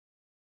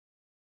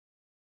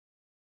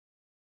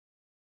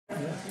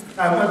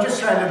I'll just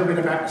say a little bit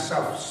about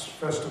myself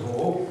first of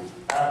all.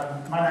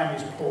 My name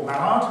is Paul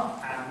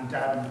Mallard, and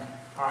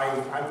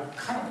I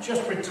kind of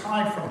just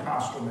retired from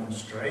pastoral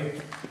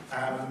ministry.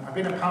 I've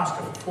been a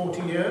pastor for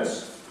 40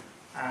 years,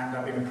 and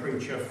I've been a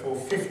preacher for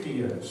 50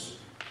 years.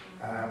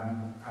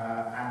 And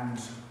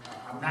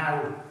I'm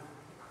now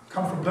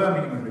come from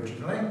Birmingham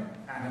originally, and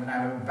I'm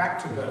now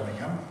back to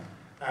Birmingham.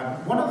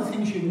 One of the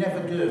things you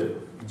never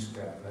do,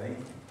 incidentally,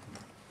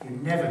 you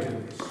never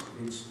do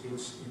this.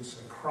 It's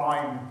a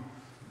crime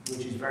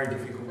which is very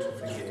difficult to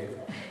forgive,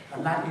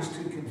 and that is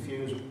to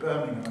confuse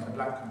Birmingham and the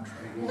Black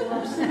Country.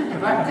 The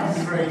Black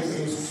Country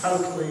is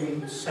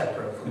totally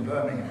separate from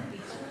Birmingham.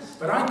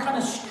 But I kind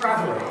of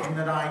straddle it in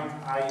that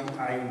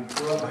I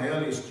grew up my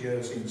earliest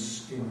years in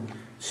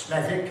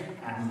Smethwick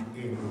and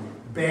in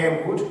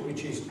Bearwood,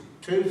 which is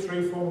 2,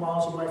 3, 4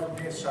 miles away from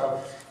here. So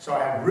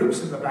I had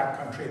roots in the Black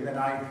Country, and then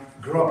I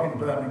grew up in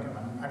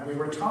Birmingham. And we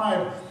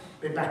retired,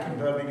 been back in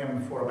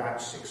Birmingham for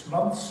about 6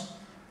 months.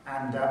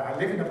 And I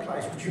live in a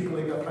place, would you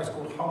believe, a place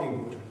called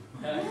Hollywood.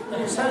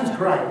 It sounds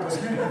great,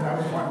 doesn't it?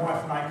 My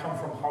wife and I come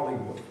from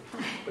Hollywood,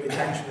 but it's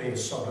actually a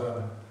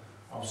suburb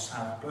of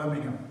South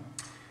Birmingham.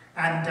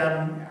 And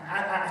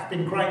it's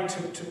been great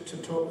to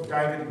talk with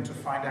David and to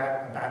find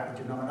out about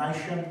the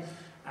denomination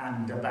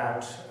and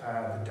about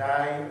the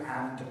day.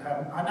 And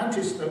I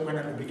noticed that when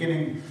at the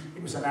beginning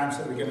it was announced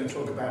that we're going to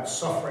talk about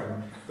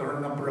suffering, there are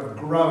a number of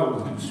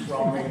groans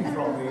from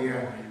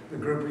the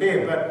group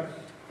here. But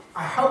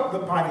I hope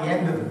that by the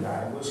end of the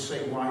day we'll see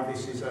why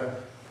this is a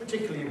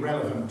particularly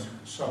relevant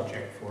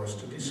subject for us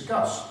to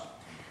discuss.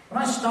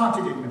 When I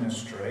started in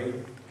ministry,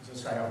 as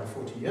I say, over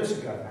 40 years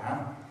ago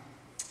now,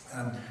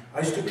 I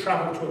used to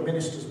travel to a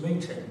minister's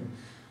meeting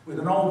with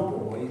an old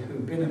boy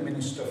who'd been a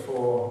minister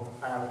for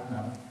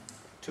about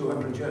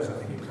 200 years, I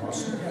think it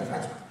was.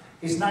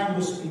 His name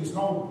was, he was an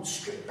old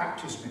strict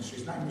Baptist minister,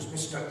 his name was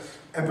Mr.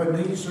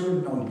 Ebenezer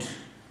Knight.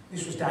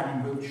 This was down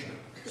in Wiltshire.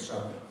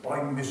 So,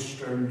 I'm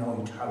Mr.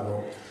 Knight,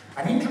 hello.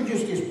 And he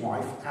introduced his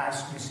wife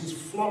as Mrs.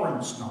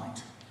 Florence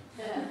Knight.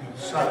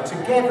 So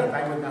together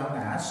they were known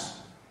as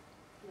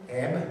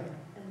Eb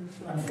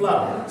and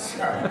Flo.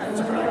 So it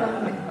was great.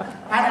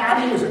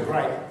 And he was a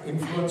great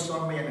influence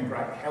on me and a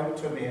great help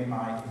to me in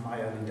my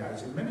early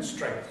days in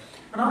ministry.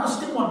 And I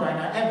asked him one day,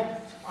 now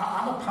Eb,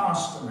 I'm a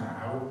pastor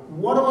now,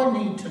 what do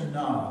I need to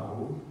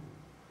know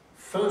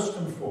first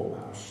and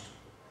foremost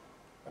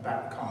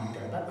about the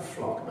congregation, about the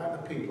flock,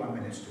 about the people I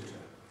minister to?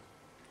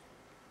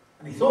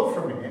 And he thought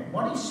for a minute, and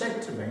what he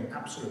said to me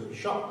absolutely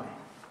shocked me.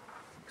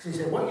 Because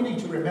he said, what you need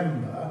to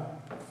remember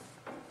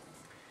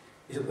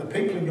is that the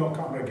people in your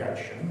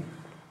congregation,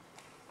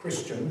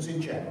 Christians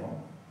in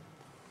general,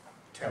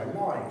 tell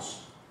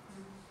lies.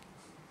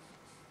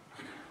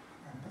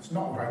 That's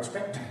not what I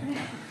expected.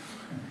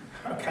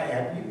 Okay,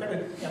 Ed, you better,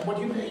 what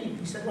do you mean?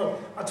 He said, well,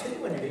 I'll tell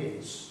you when it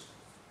is.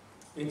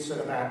 It's at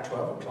about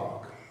 12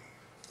 o'clock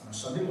on a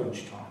Sunday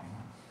lunchtime,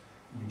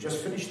 and you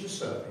just finished the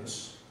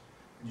service,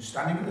 and you're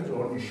standing at the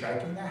door and you're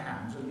shaking their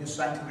hands and you're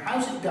saying to them,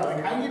 how's it going?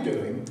 How are you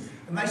doing?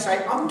 And they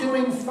say, I'm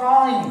doing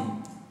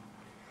fine.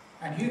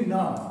 And you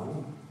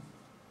know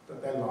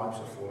that their lives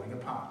are falling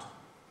apart.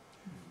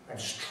 They've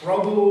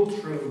struggled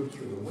through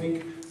the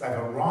week, they've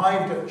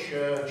arrived at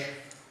church,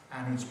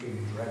 and it's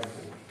been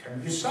dreadful.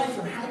 And you say to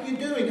them, how are you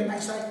doing? And they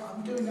say,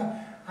 I'm doing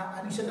that.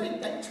 And he said,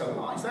 they tell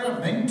lies, they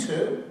don't mean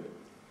to.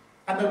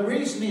 And the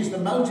reason is, the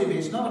motive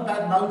is not a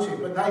bad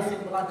motive, but they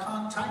think, well, I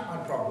can't take my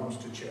problems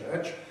to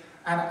church,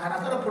 and I've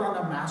got to put on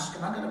a mask,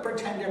 and I'm going to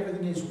pretend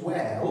everything is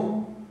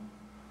well,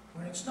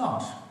 when it's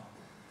not.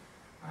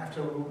 I have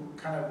to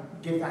kind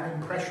of give that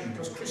impression,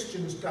 because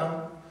Christians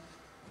don't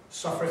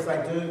suffer. If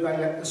they do, they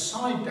let the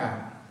side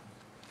down.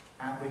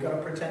 And we've got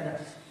to pretend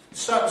that.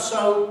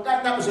 So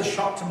that was a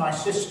shock to my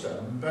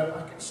system, but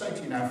I can say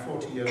to you now,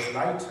 40 years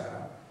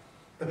later,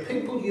 the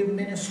people you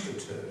minister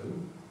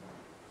to,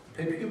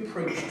 the people you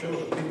preach to,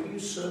 the people you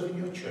serve in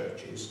your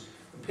churches,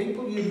 the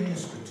people you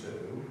minister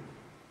to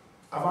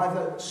have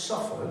either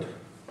suffered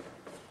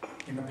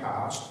in the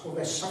past, or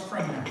they're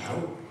suffering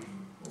now,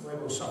 or they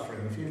will suffer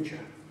in the future.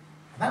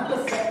 And that will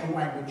affect the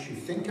way in which you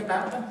think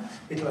about them,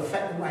 it'll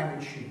affect the way in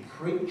which you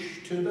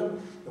preach to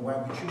them, the way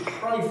in which you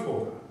pray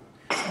for them.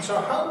 And so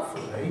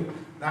hopefully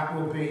that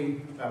will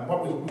be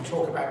what we'll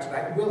talk about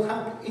today. It will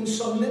help in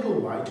some little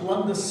way to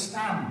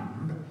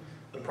understand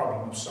the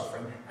problem of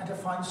suffering and to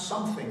find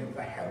something of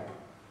the help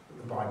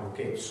that the Bible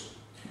gives.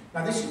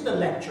 Now this isn't a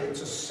lecture,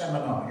 it's a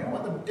seminar. You know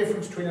what the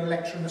difference between a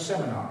lecture and a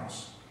seminar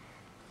is?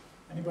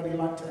 Anybody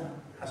like to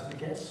hazard a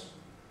guess?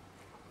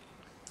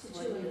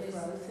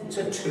 It's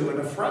a to and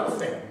a fro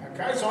thing.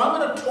 Okay, so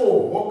I'm going to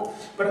talk,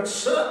 but at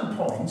certain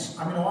points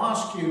I'm going to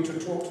ask you to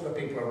talk to the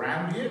people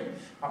around you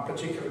on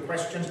particular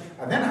questions,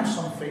 and then have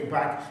some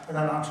feedback, and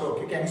then I'll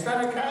talk again. Is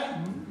that okay?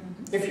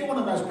 Mm-hmm. If you're one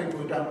of those people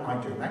who don't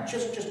like doing that,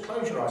 just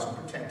close your eyes and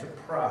pretend to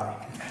pray,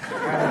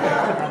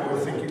 and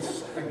we'll think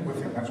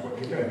that's what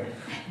you're doing.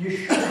 You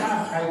should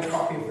have a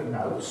copy of the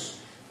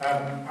notes.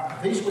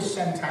 These were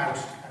sent out,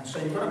 and so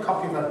you've got a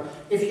copy of them.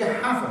 If you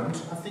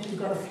haven't, I think you've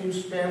got a few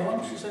spare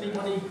ones. Does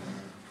anybody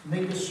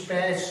need a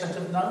spare set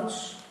of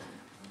notes?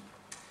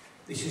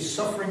 This is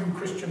Suffering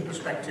Christian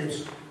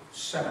Perspectives,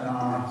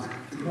 Seminar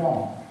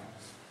 1.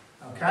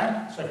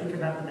 Okay, so if we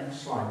can have the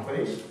next slide,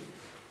 please.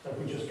 So if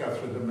we just go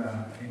through them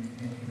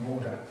in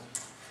order.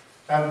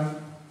 I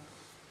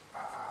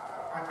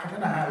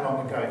don't know how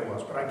long ago it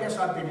was, but I guess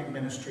I've been in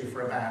ministry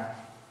for about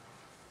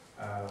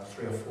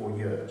 3 or 4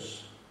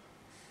 years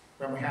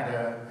when we had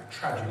a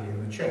tragedy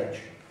in the church.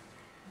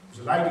 There was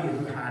a lady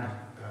who had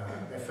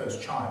their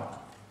first child,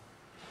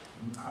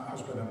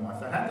 husband and wife.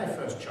 They had their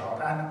first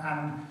child,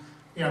 and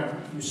you know,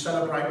 you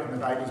celebrate when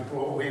the baby's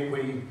brought.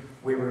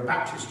 We were a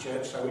Baptist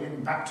church, so we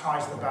didn't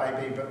baptise the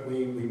baby, but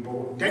we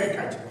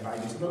dedicated the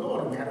baby to the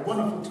Lord, and we had a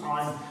wonderful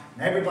time,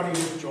 and everybody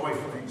was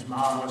joyful, it was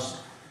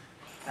marvellous.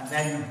 And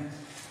then,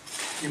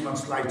 a few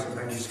months later,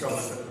 they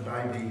discovered that the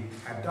baby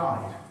had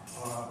died,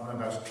 one of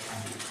those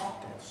tragic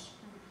heart deaths.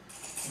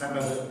 I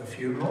remember the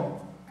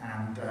funeral,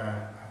 and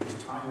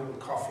this tiny little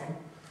coffin,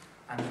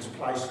 and it was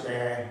placed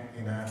there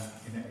in a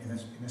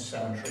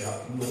cemetery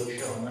up in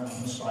Wiltshire on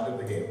the side of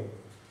the hill.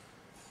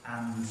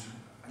 And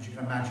as you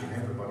can imagine,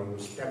 everybody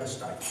was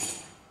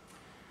devastated.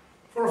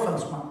 4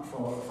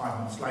 or 5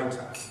 months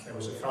later, there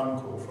was a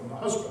phone call from the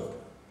husband.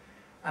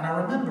 And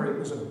I remember it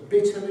was a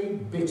bitterly,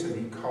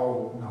 bitterly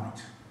cold night.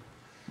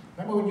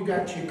 Remember when you go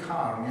out to your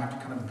car and you have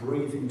to kind of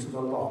breathe into the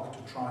lock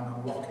to try and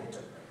unlock it?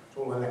 It's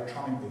all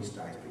electronic these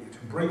days, but you have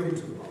to breathe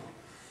into the lock.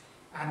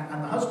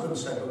 And the husband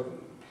said,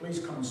 "Look, please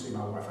come and see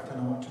my wife. I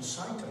don't know what to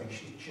say to her.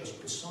 She's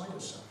just beside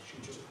herself. She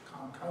just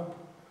can't cope."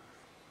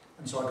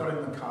 And so I got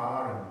in the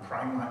car and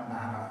praying like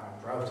mad,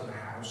 I drove to the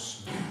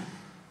house.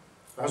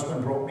 The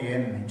husband brought me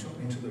in and he took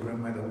me into the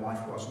room where the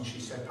wife was, and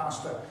she said,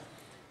 "Pastor,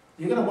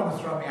 you're going to want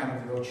to throw me out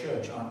of your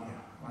church, aren't you?"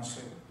 And I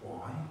said,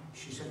 "Why?"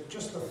 She said,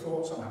 "Just the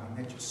thoughts I'm having,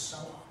 they're just so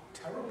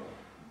terrible.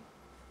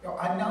 You know,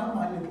 I know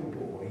my little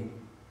boy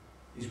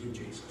is with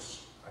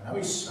Jesus. I know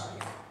he's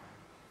safe,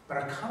 but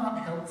I can't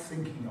help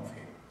thinking of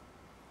him.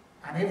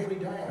 And every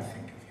day I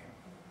think of him.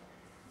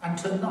 And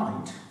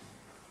tonight,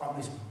 on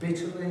this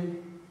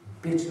bitterly,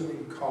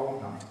 bitterly cold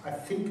night, I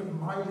think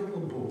of my little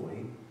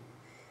boy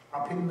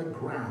up in the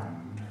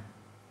ground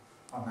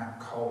on that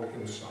cold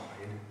hillside.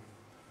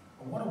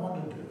 And what I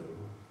want to do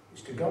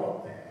is to go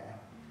up there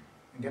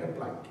and get a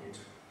blanket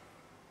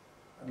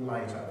and lay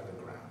it over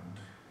the ground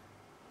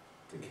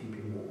to keep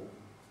him warm.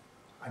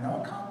 I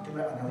know I can't do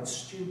it, I know it's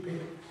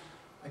stupid,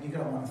 and you're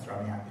going to want to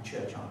throw me out of the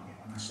church, aren't you?"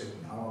 And I said,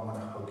 "No, I want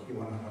to hug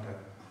you, I want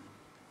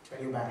to tell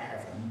you about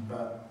heaven,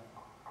 but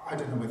I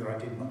don't know whether I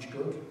did much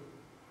good.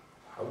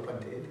 I hope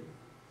I did."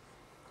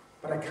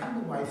 But I came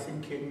away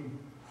thinking,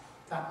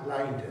 that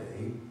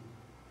lady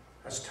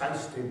has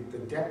tasted the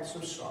depths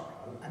of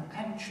sorrow, and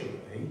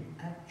actually,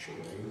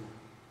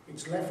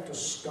 it's left a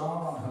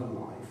scar on her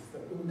life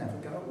that will never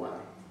go away.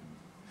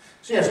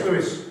 C.S.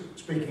 Lewis,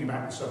 speaking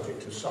about the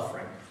subject of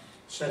suffering,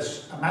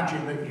 says,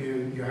 imagine that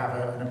you have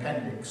an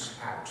appendix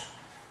out.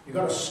 You've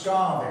got a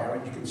scar there,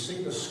 and you can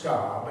see the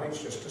scar, but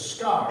it's just a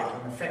scar. It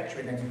doesn't affect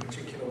you in any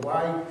particular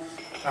way.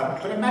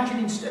 But imagine,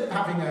 instead of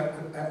having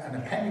an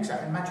appendix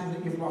out, imagine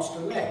that you've lost a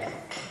leg.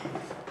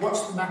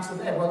 What's the matter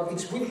there? Well,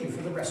 it's with you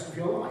for the rest of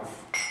your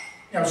life.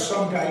 You know,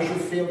 some days you'll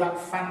feel that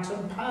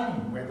phantom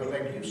pain where the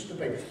leg used to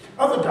be.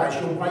 Other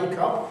days you'll wake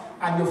up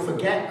and you'll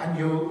forget, and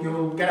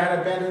you'll get out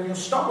of bed and you'll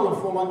stumble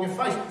and fall on your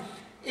face.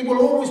 It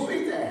will always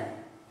be there.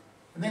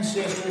 And then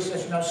C.S. Lewis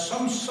says, you know,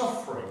 some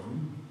suffering,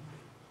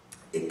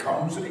 it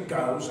comes and it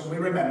goes, and we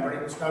remember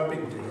it, it's no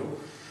big deal.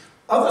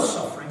 Other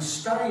suffering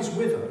stays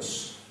with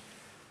us,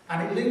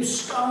 and it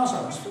leaves scars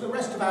on us for the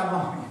rest of our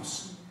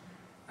lives.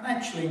 And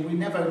actually, we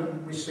never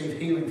receive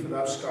healing for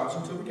those scars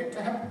until we get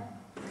to heaven.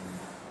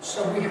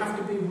 So we have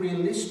to be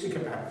realistic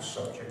about the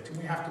subject, and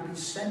we have to be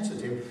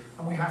sensitive,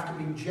 and we have to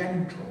be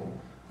gentle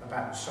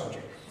about the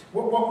subject.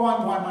 Why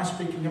am I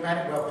speaking about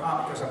it? Well,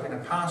 partly because I've been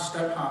a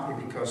pastor,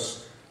 partly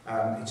because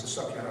it's a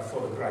subject I've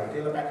thought a great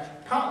deal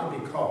about, partly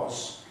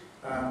because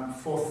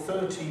for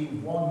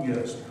 31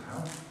 years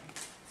now,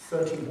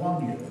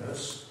 31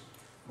 years,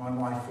 my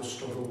wife has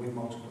struggled with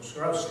multiple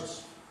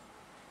sclerosis.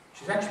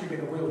 She's actually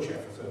been in a wheelchair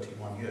for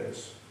 31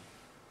 years.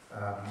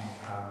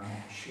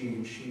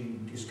 She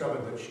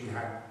discovered that she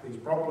had these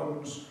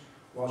problems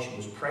while she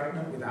was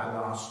pregnant with our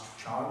last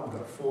child. We've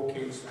got 4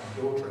 kids,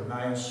 our daughter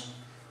Emmaus.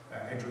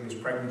 Edric is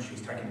pregnant,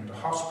 she's taken him to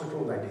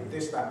hospital, they did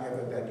this, that and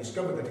the other. They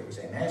discovered that it was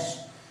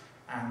MS,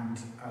 and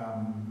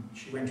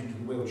she went into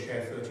the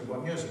wheelchair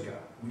 31 years ago.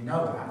 We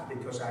know that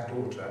because our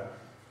daughter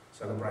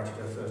celebrated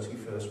her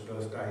 31st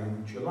birthday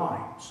in July.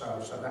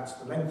 So that's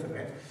the length of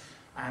it.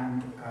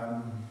 And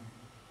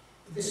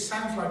this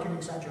sounds like an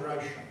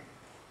exaggeration,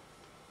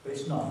 but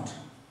it's not.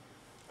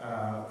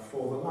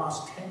 For the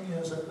last 10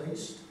 years at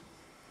least,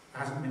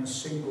 there hasn't been a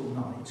single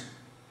night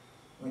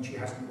when she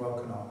hasn't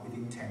woken up with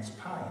intense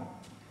pain.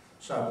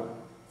 So,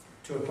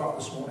 2 o'clock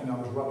this morning I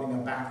was rubbing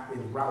her back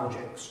with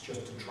Ralgex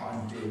just to try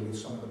and deal with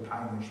some of the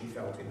pain that she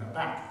felt in her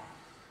back.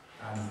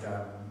 And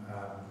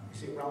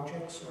is it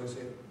Ralgex or is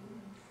it?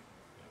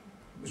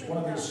 It was one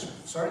of these.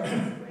 Sorry, I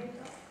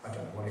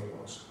don't know what it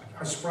was.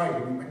 I sprayed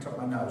it and it went up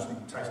my nose and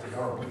it tasted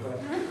horrible. But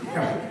you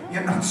know,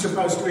 you're not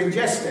supposed to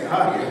ingest it,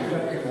 are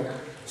you?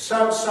 In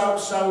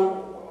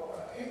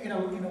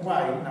a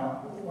way,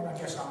 what I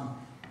guess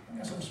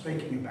I'm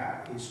speaking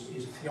about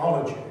is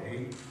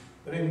theology,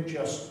 but in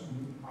just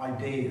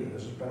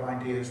ideas, but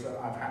ideas that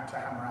I've had to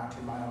hammer out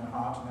in my own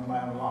heart and in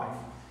my own life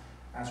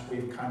as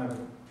we've kind of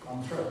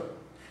gone through.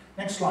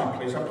 Next slide,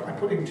 please. I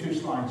put in 2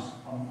 slides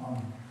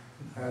on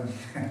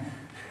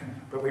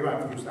but we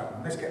won't use that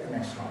one. Let's get the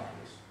next slide,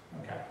 please.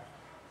 Okay.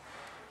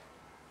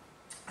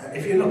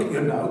 If you look at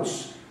your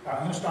notes, I'm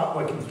going to start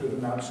working through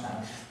the notes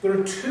now. There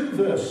are 2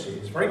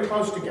 verses very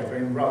close together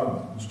in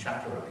Romans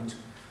chapter 8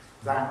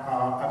 that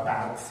are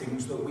about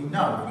things that we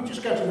know. Can we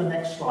just go to the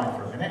next slide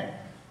for a minute?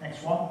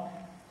 Next one.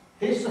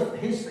 Here's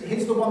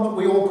the one that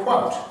we all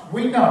quote.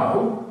 We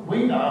know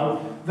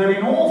that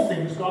in all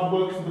things God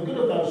works for the good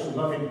of those who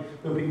love him,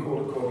 who have been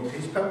called according to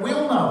his. But we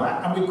all know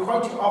that, and we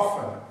quote it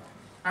often.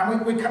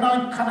 And we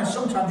kind of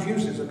sometimes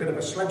use this as a bit of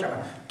a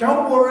sledgehammer.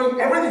 Don't worry,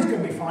 everything's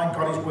going to be fine.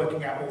 God is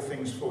working out all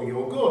things for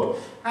your good.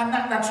 And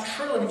that's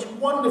true, and it's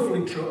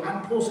wonderfully true.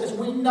 And Paul says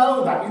we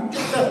know that.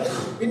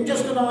 In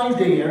just an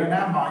idea in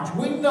our minds,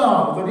 we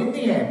know that in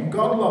the end,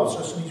 God loves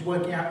us and he's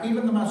working out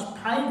even the most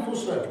painful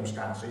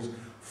circumstances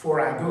for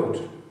our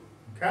good.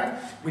 Okay?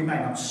 We may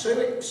not see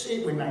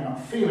it, we may not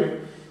feel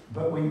it,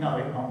 but we know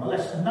it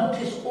nonetheless. And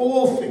notice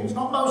all things,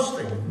 not most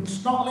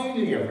things, not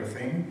legally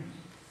everything,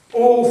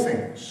 all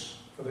things.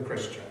 For the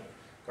Christian,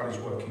 God is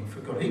working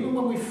for good. Even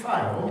when we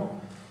fail,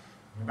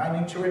 we may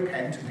need to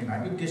repent and we may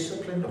be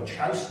disciplined or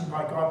chastened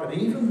by God, but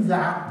even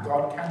that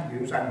God can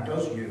use and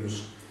does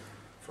use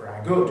for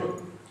our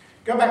good.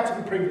 Go back to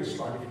the previous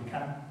slide if you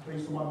can,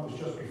 please, the one that was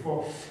just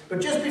before. But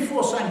just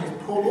before saying this,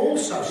 Paul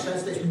also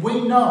says this,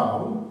 we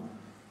know,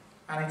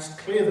 and it's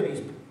clear that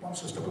he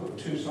wants us to put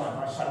the 2 side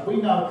by side, we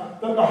know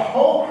that the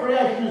whole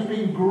creation has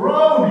been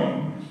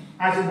groaning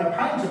as in the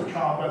pains of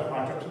childbirth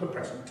right up to the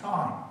present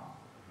time.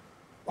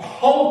 The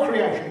whole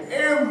creation,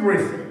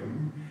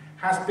 everything,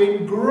 has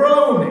been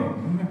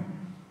groaning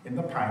in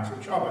the pains of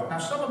childbirth. Now,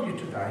 some of you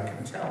today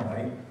can tell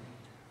me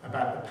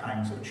about the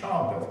pains of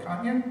childbirth,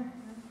 can't you?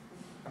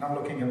 And I'm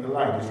looking at the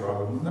ladies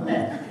rather than the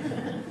men.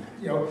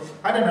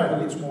 I don't know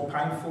who it's more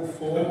painful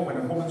for, when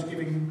a woman's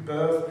giving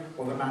birth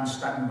or the man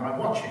standing by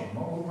watching.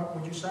 What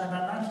would you say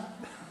about that?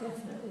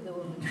 Definitely the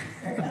woman.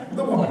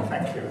 The woman,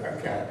 thank you.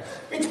 Okay.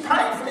 It's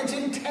painful, it's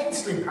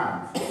intensely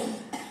painful.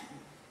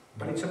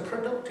 But it's a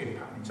productive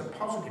pain, it's a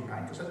positive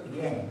pain, because at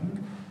the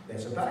end,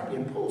 there's a baby.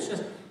 And Paul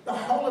says, the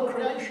whole of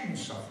creation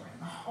is suffering,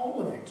 the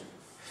whole of it.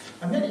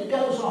 And then he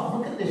goes on,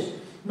 look at this.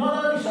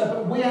 Not only so,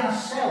 but we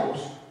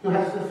ourselves, who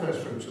have the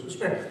first fruits of the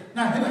Spirit.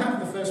 Now, who have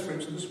the first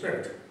fruits of the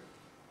Spirit?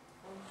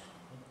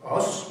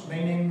 Us,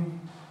 meaning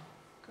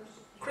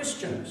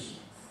Christians.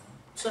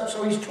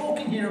 So he's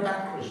talking here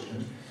about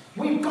Christians.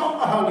 We've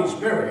got the Holy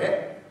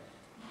Spirit.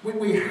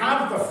 We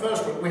have the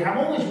first fruit. We have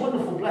all these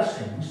wonderful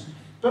blessings.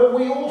 But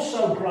we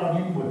also groan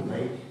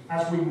inwardly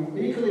as we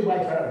eagerly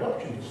wait our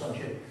adoption to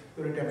sonship,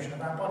 the redemption of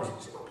our bodies.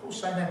 See what Paul's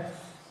saying there?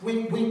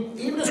 We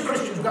even as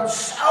Christians, we've got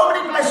so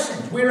many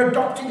blessings. We're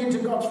adopted into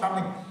God's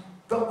family,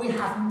 but we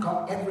haven't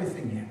got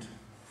everything yet.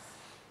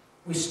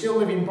 We still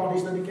live in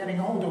bodies that are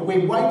getting older.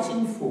 We're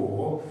waiting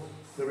for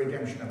the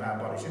redemption of our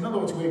bodies. In other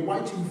words, we're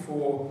waiting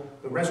for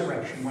the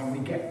resurrection when we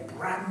get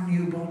brand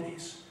new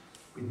bodies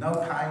with no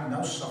pain,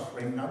 no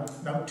suffering, no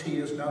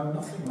tears,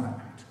 nothing like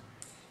that.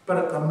 But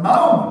at the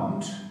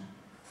moment,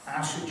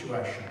 our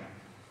situation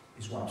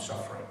is one of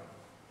suffering.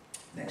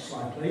 Next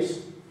slide,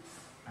 please.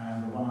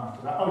 And the one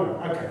after that. Oh,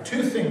 okay.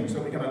 2 things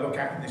that we're going to look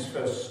at in this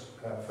first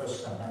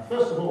sermon.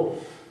 First of all,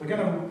 we're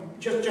going to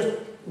just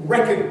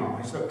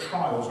recognise that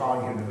trials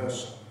are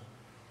universal.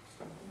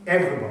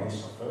 Everybody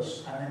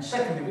suffers. And then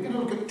secondly, we're going to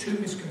look at 2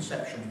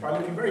 misconceptions by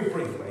looking very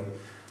briefly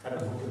at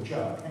the book of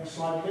Job. Next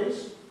slide,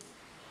 please.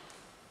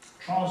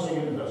 Trials are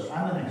universal.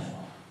 And the next one.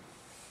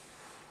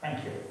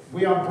 Thank you.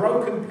 We are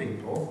broken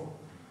people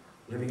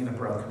living in a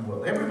broken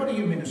world. Everybody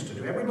you minister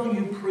to, everybody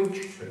you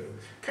preach to.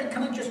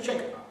 Can I just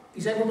check?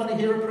 Is everybody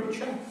here a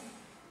preacher?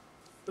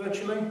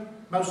 Virtually?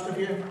 Most of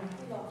you?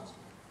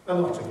 A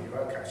lot of you.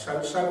 Okay.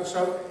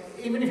 So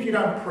even if you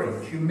don't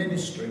preach, you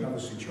minister in other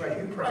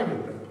situations. You pray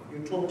with people.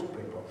 You talk to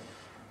people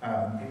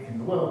in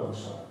the world and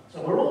so on.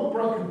 So we're all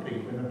broken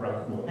people in a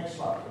broken world. Next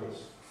slide,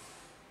 please.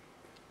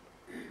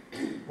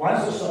 Why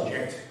is the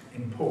subject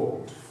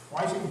important?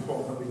 Why is it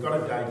important that we've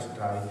got a day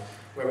today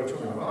where we're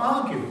talking about?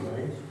 Well,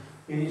 arguably,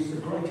 it is the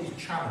greatest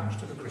challenge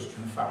to the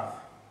Christian faith.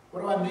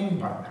 What do I mean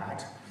by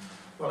that?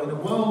 Well, in a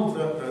world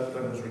that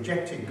has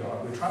rejected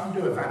God, we're trying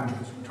to do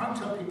evangelism. We're trying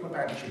to tell people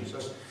about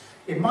Jesus.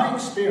 In my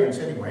experience,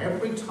 anyway,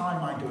 every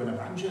time I do an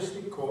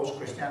evangelistic course,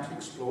 Christianity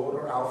Explored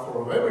or Alpha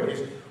or whatever it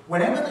is,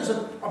 whenever there's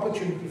an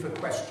opportunity for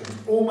questions,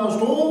 almost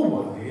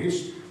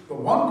always the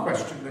one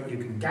question that you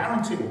can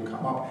guarantee will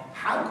come up,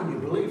 how can you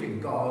believe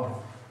in God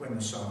when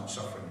there's so much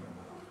suffering?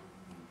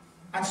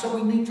 And so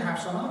we need to have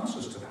some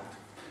answers to that.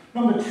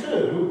 Number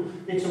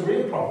 2, it's a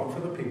real problem for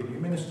the people you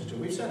minister to.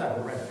 We've said that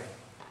already.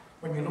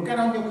 When you look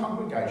at your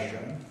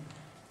congregation,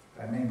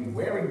 they may be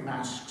wearing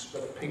masks,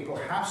 but people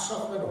have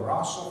suffered or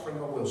are suffering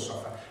or will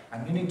suffer,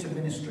 and you need to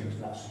minister into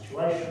that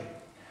situation.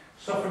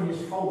 Suffering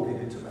is folded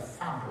into the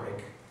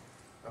fabric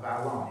of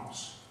our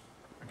lives.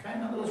 Okay,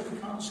 in other words, we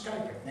can't escape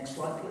it. Next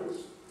slide,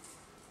 please.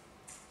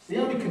 The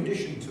only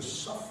condition to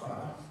suffer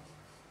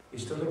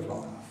is to live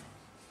long enough.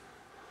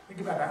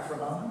 Think about that for a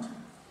moment.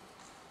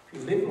 If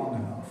you live long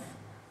enough,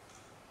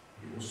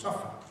 you will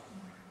suffer.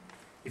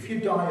 If you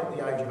die at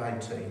the age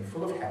of 18,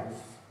 full of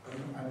health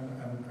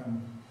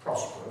and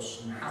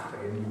prosperous and happy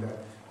and with a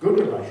good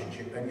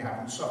relationship, then you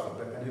haven't suffered.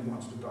 But then who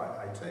wants to die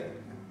at 18? If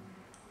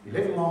you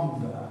live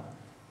longer,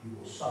 you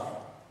will suffer.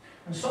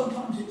 And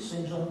sometimes it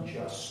seems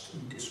unjust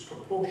and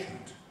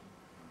disproportionate.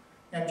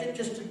 Now,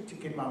 just to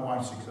give my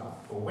wife's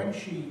example, when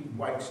she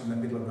wakes in the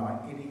middle of the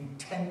night in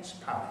intense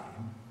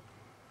pain,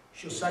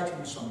 she'll say to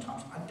me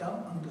sometimes, I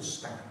don't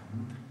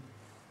understand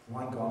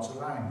why God's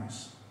allowing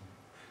this.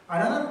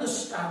 I don't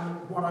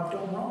understand what I've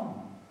done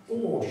wrong.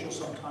 Or she'll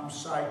sometimes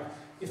say,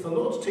 if the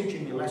Lord's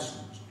teaching me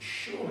lessons,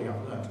 surely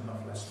I've learned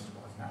enough lessons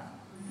by now.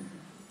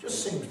 It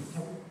just seems, it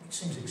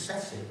seems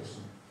excessive,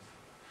 doesn't it?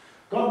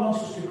 God wants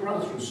us to grow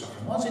through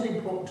suffering. Why is it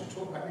important to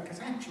talk about? Because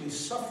actually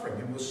suffering,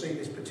 and we'll see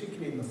this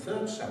particularly in the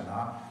third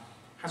seminar,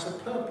 has a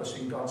purpose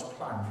in God's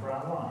plan for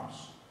our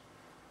lives.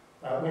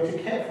 We're to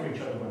care for each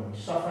other when we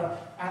suffer,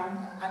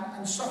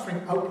 and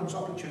suffering opens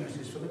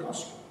opportunities for the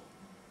gospel.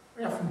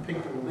 Very often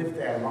people live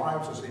their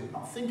lives as if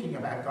not thinking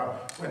about God.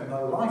 When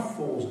their life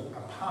falls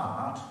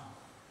apart,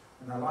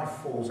 and their life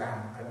falls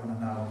out, they want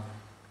to know,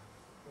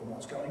 well,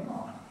 what's going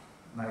on?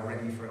 And they're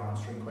ready for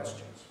answering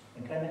questions.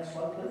 Okay, next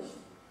slide, please.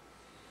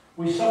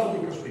 We suffer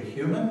because we're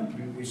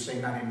human. We've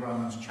seen that in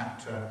Romans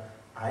chapter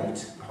 8.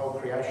 The whole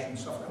creation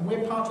suffers, and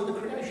we're part of the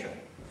creation.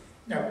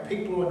 You know,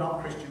 people who are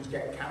not Christians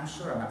get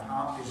cancer and have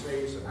heart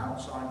disease and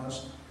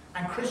Alzheimer's,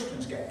 and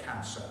Christians get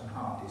cancer and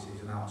heart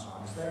disease and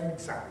Alzheimer's. They're in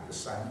exactly the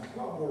same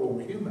club. We're all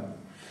human.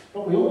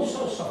 But we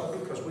also suffer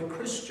because we're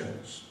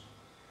Christians.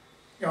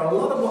 You know, a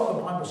lot of what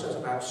the Bible says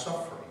about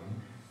suffering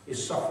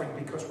is suffering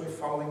because we're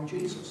following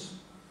Jesus.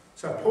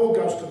 So Paul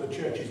goes to the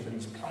churches that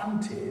he's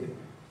planted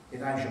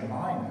in Asia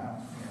Minor,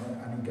 you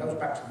know, and he goes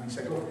back to them and he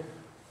says, look,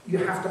 you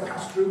have to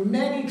pass through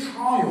many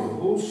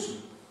trials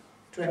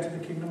to enter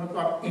the kingdom of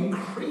God.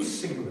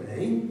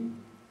 Increasingly,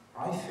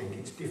 I think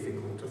it's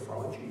difficult to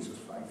follow Jesus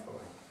faithfully.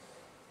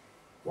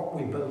 What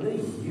we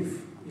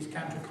believe is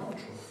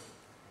countercultural.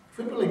 If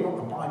we believe what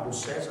the Bible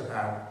says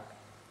about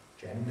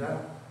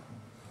gender,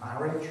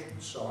 marriage,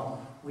 and so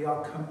on, we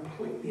are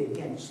completely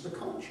against the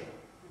culture.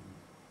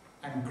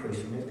 And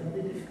increasingly it's going to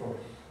be difficult.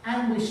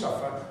 And we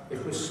suffer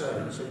if we're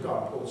servants of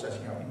God. Paul says,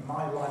 you know, in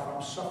my life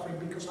I'm suffering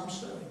because I'm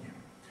serving you.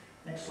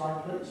 Next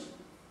slide, please.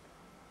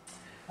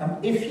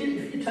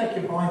 If you take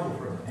your Bible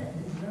for a minute,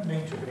 you don't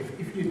need to, but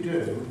if you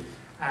do,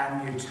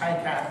 and you take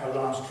out the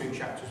last two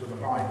chapters of the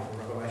Bible,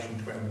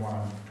 Revelation 21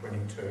 and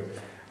 22,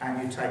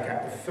 and you take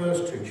out the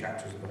first two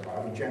chapters of the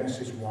Bible,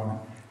 Genesis 1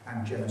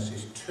 and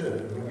Genesis 2,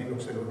 and it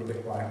looks a little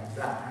bit like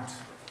that.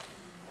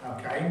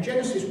 Okay, in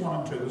Genesis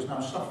 1 and 2 there's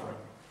no suffering.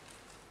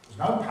 There's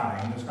no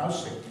pain, there's no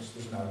sickness,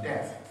 there's no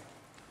death.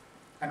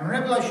 And in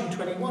Revelation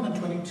 21 and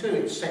 22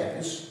 it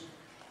says,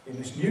 in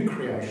this new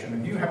creation, a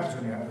new heavens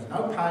and new earth, there's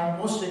no pain,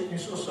 or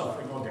sickness, or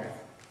suffering, or death.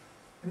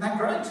 Isn't that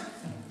great?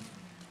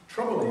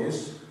 Trouble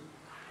is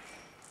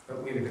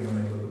that we live in the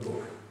middle of the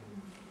book.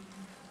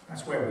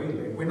 That's where we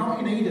live. We're not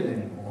in Eden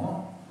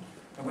anymore,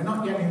 and we're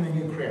not yet in the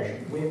new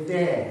creation. We're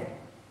there.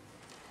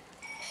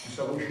 And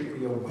so we should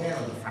be aware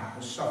of the fact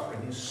that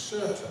suffering is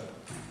certain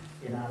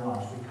in our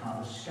lives. We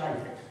can't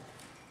escape it.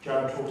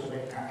 Job talks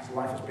about his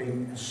life as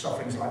being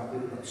sufferings like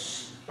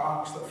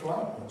sparks that fly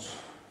upwards.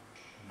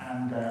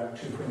 And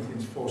 2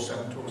 Corinthians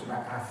 4:7 talks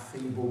about our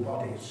feeble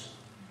bodies,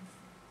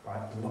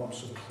 like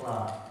lumps of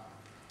clay.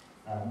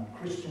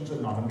 Christians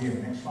are not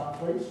immune. Next slide,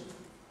 please.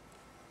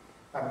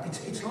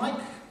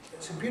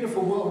 It's a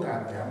beautiful world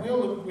out there. And we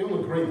all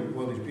agree that the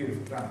world is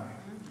beautiful, don't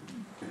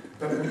we?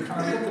 But we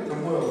kind of look at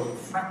the world, it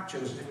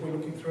fractures if we're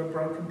looking through a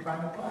broken pane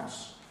of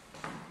glass.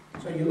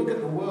 So you look at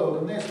the world,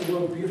 and there's the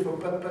world beautiful,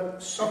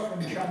 but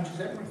suffering changes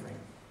everything.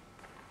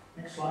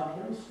 Next slide,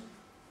 please.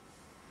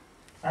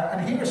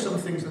 And here are some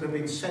things that have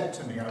been said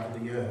to me over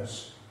the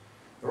years.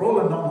 They're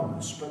all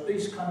anonymous, but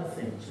these kind of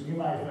things, and you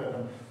may have heard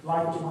them,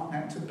 life was not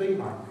meant to be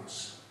like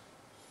this.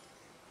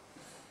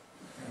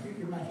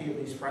 You may hear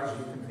these phrases,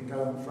 you can think,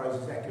 oh,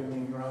 phrases echoing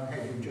in your own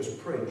head. You've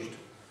just preached,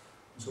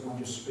 and someone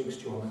just speaks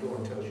to you on the door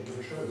and tells you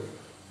the truth.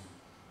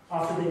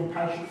 After being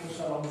patient for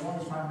so long, why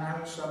is my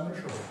marriage so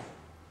miserable?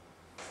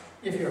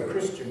 If you're a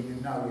Christian,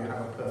 you know you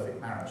have a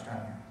perfect marriage,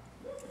 don't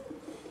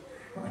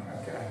you?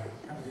 Okay,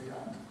 how you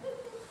don't?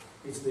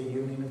 It's the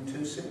union of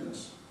two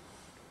sinners.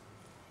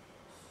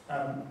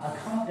 I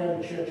can't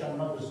go to church on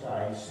Mother's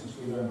Day since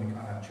we learned we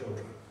can't have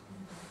children.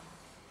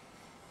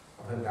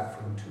 I've heard that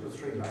from 2 or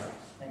 3 ladies.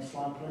 Next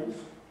slide, please.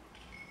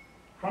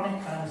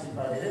 Chronic pain has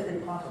invaded every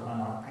part of my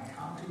life. I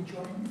can't enjoy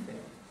anything.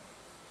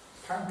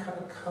 Pain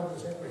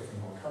covers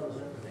everything, or covers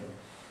everything.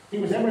 He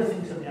was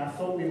everything to me. I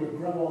thought we would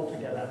grow old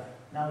together.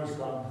 Now he's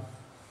gone.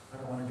 I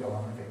don't want to go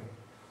on with him.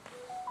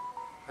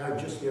 I heard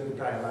just the other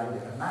day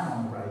a man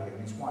on the radio,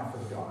 and his wife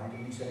had died,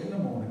 and he said, in the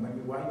morning when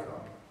you wake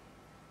up,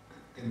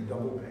 in the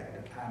double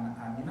bed,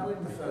 and you know,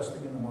 in the first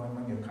thing in the morning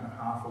when you're kind of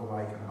half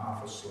awake and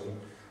half asleep,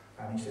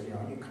 and he said, you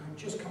know, you can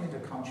just come into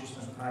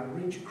consciousness, and I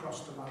reach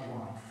across to my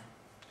wife,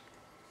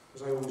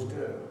 as I always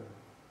do,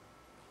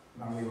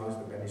 and I realise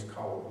the bed is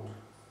cold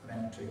and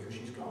empty because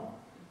she's gone.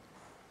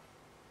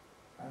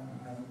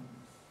 And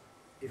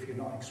if you've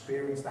not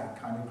experienced that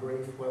kind of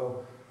grief,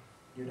 well,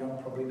 you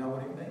don't probably know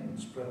what it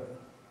means, but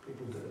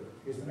people do.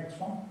 Here's the next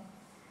one.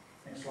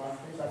 Next slide,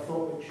 please. I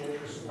thought that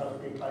church was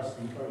supposed to be a place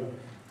to encourage.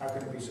 How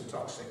can it be so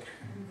toxic?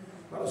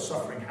 A lot of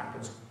suffering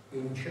happens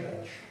in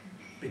church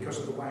because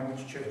of the way in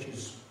which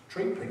churches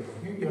treat people.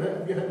 Have you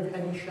heard of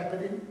heavy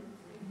shepherding?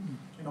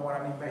 You know what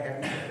I mean by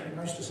heavy shepherding?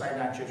 I used to say in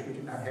our church we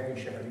didn't have heavy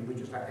shepherding, we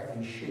just had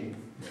heavy sheep.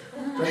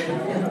 But you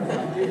know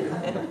what we did.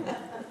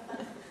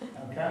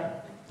 Okay?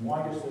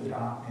 Why does the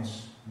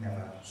darkness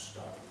never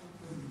stop?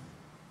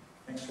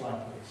 Next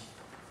slide, please.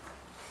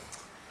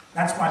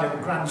 That's my little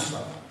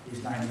grandson.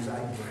 His name is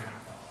Abraham.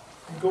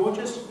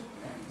 Gorgeous?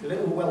 A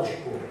little Welsh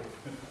boy.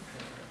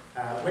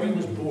 When he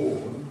was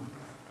born,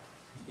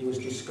 he was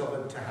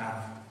discovered to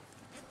have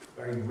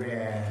a very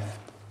rare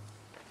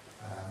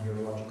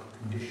neurological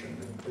condition.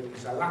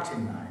 It's a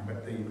Latin name,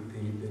 but the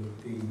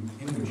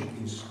English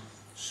is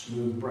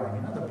smooth brain.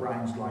 You know, the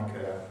brain's like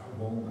a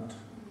walnut.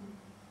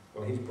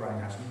 Well, his brain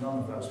has none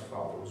of those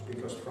folds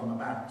because from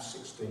about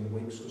 16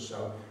 weeks or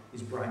so,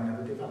 his brain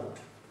never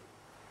developed.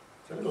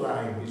 So little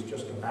Abe is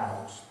just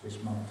about this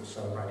month to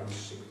celebrate his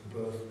 6th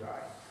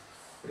birthday,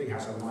 but he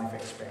has a life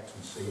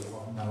expectancy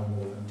of no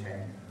more than 10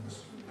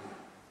 years,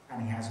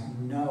 and he has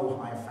no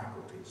higher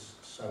faculties,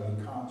 so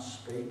he can't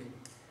speak,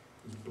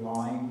 he's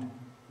blind,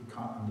 he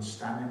can't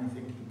understand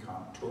anything, he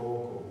can't talk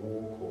or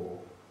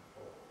walk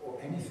or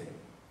anything.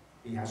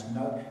 He has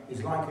no,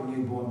 he's like a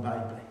newborn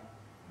baby,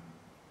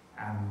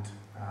 and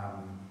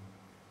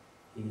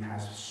he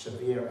has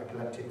severe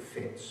epileptic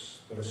fits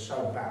that are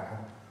so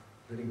bad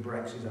that he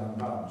breaks his own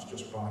bones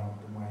just by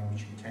the way in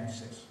which he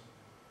tenses.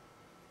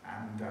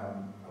 And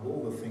of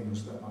all the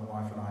things that my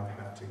wife and I have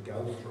had to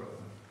go through,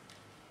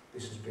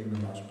 this has been the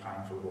most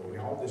painful of all. We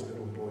hold this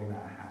little boy in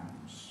our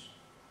hands,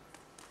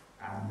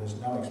 and there's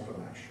no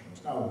explanation.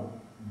 There's no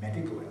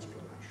medical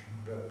explanation,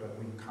 but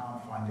we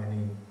can't find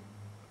any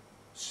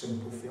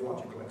simple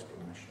theological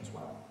explanation as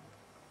well.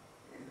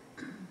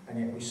 And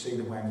yet we see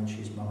the way in which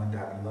his mum and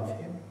dad love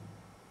him,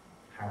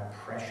 how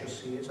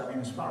precious he is. I mean,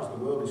 as far as the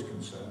world is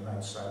concerned,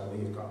 they'd say, well,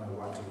 he's got no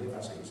right to live.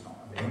 I say, he's not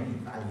of any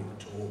value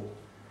at all.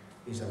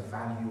 He's a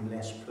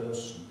valueless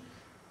person.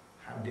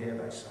 How dare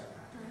they say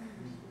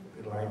that?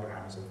 Little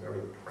Abraham is a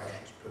very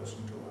precious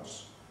person to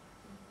us.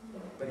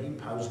 But he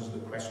poses the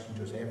question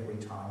to us every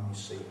time we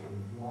see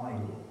him, why,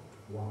 Lord?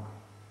 Why?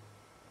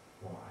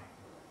 Why?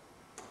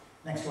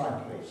 Next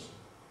slide, please.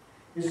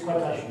 This is a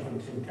quotation from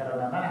Tim Keller.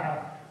 No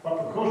matter what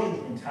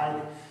precautions we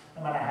take,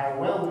 no matter how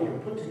well we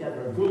have put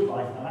together a good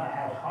life, no matter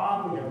how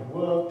hard we have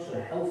worked to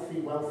a healthy,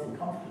 wealthy,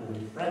 comfortable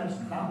with friends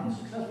and family and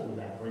successful with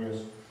our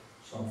careers,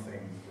 something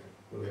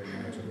will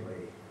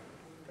inevitably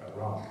go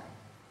wrong.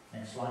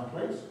 Next slide,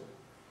 please.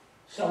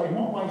 So in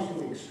what ways do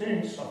we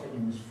experience suffering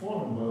in this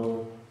fallen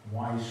world?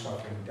 Why is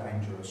suffering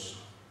dangerous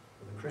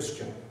for the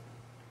Christian?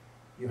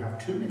 You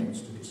have 2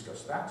 minutes to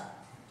discuss that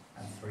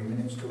and 3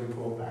 minutes to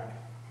report back.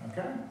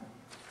 Okay?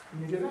 Can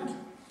you do that?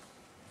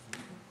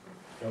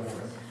 Go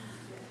for it.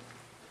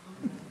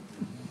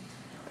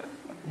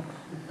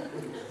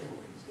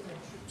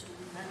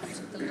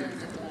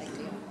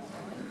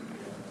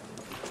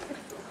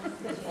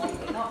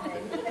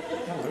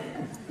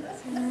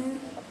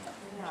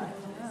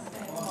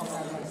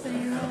 So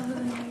you're older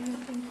than me,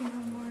 you're thinking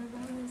more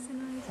about this than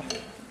I do.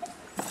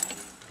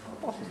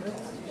 Possibly,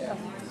 yeah.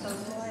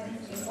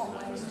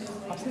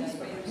 I think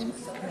we're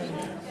suffering.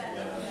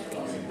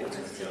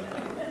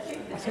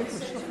 I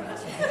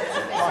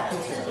can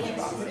see it, but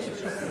I think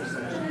we're suffering.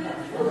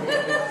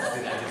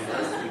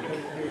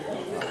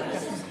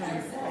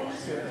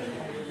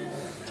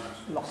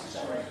 Loss.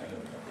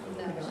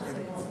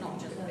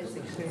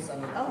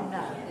 Oh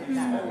no,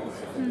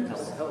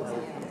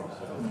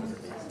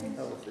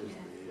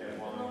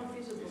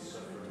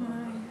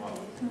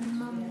 My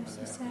mum used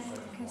to say,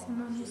 because my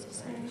mum used to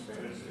say,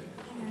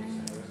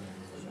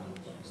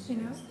 you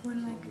know, when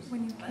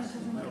your kid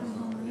doesn't come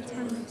home all the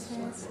time, it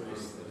says,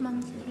 Mum,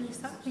 if you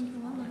start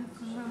thinking what might have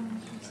gone wrong, and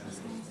she says,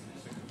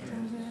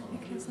 don't do it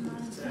because the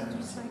man is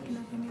just like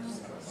nothing else.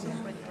 So,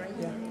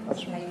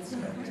 That's right. it's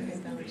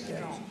very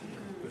strong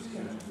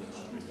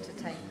to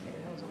take it.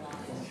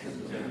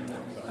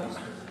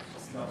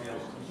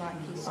 Like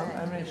you said,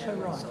 I mean, it's so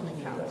right.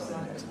 something else,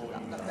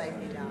 that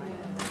baby died.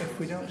 If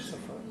we don't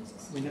suffer,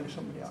 we know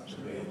somebody else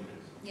will.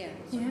 Yeah.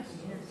 yeah.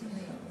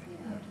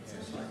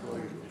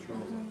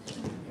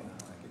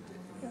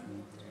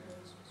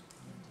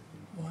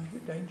 Why is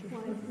it dangerous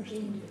for a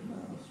Christian?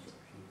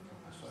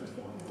 I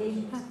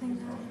think that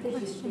the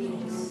question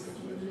is,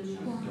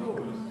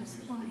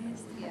 why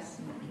is this?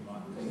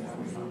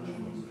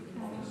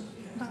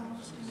 But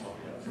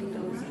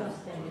also,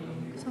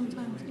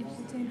 sometimes if you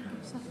don't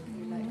have suffering,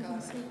 you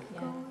doesn't seek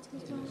God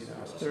as well.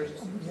 There is,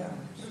 yeah.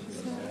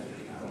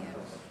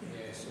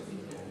 So,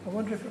 I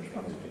wonder difference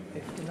from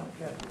if you're not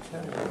careful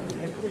turning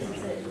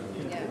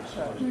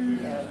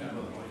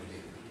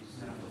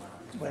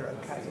we're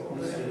okay,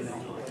 we're really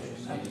not.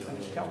 And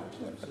it's helped,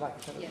 like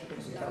I said, it's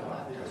been helped.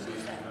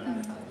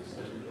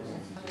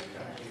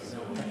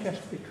 I guess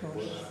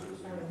because,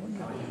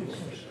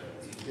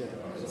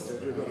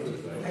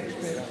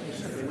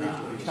 experiences of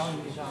the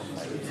challenges are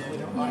faced, we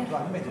don't like to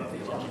admit it.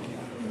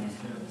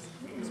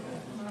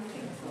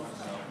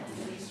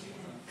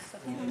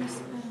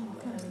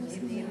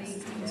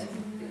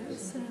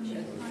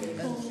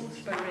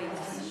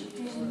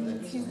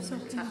 He was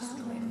talking about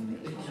when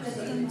he was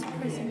going to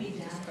prison,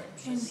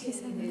 and he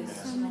said that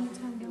so many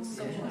times he was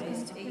going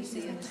to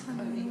prison and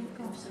family with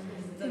God,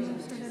 and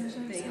most of them don't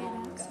say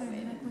that, so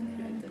that when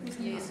they're in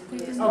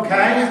prison.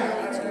 Okay,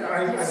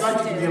 I'd like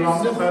to give you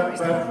longer, but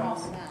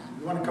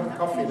you want a cup of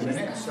coffee in a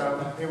minute, so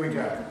here we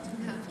go.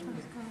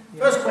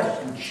 First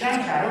question,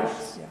 shout out,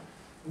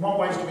 in what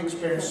ways do we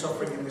experience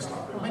suffering in this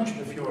life? I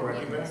mentioned a few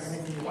already, but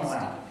anything you want to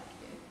add?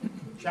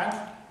 Shout?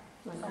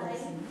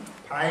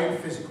 Pain,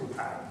 physical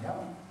pain, yeah.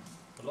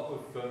 A lot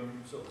of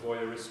sort of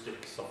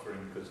voyeuristic suffering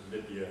because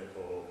Libya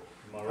or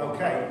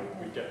Morocco,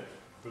 we get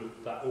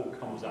that all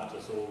comes at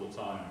us all the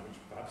time, which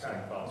perhaps in the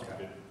past we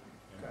didn't.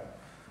 Okay.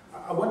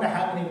 I wonder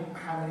how many,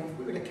 if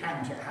we were to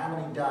count it, how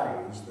many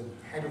days the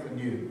head of the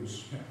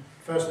news,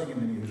 first thing in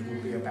the news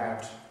would be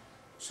about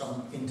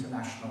some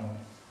international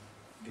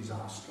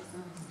disaster.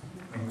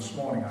 I mean, this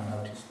morning I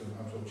noticed that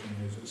I was watching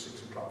the news at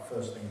 6 o'clock,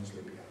 first thing is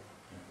Libya.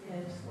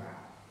 Yes. Wow.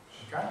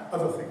 Okay,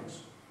 other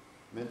things.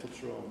 Mental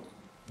trauma.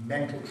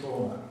 Mental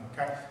trauma,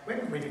 okay. We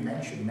haven't really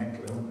mentioned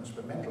mental illness,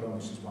 but mental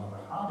illness is one of the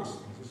hardest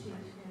things, isn't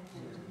it?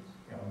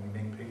 You know, when we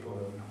meet people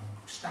who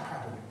snap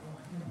out of it. Oh,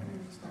 hang on a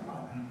minute, it's not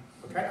like that.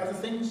 Okay, other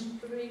things?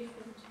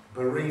 Bereavement.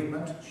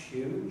 Bereavement,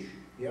 huge.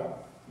 Yeah.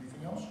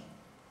 Anything else?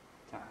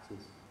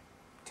 Taxes.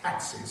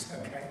 Taxes,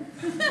 okay.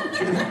 do you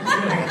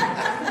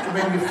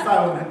mean you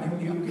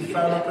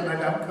phone up and they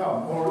don't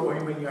come? Or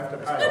you mean you have to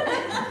pay?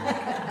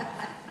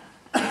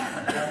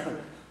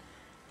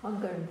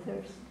 Hunger and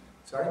thirst.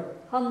 Sorry?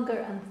 Hunger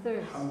and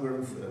thirst. Hunger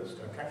and thirst,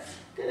 okay.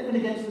 Then we're going to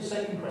get to the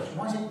second question.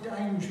 Why is it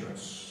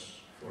dangerous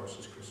for us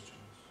as Christians?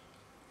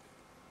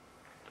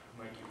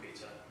 Make you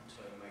bitter,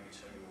 so maybe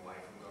turn you away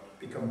from God.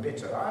 Become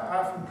bitter. I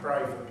often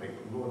pray for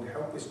people, Lord,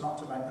 help this not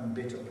to make them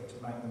bitter, but to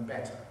make them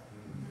better.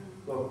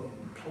 Lord,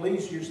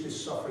 please use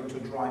this suffering to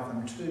drive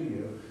them to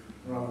you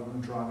rather than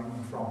driving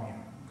them from you.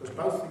 Because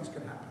both things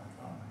can happen,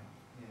 can't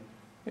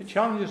they? It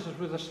challenges us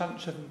with a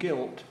sense of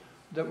guilt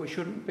that we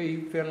shouldn't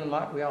be feeling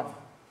like we are.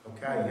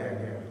 Okay,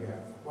 yeah.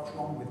 What's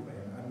wrong with me?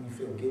 And you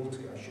feel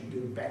guilty. I should do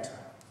better.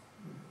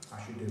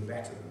 I should do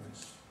better than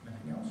this.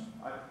 Anything else?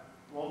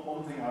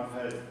 One thing I've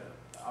heard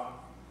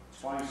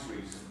twice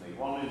recently.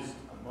 One is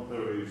a mother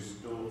whose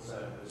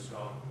daughter has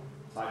got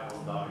type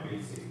 1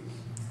 diabetes,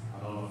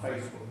 and on a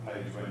Facebook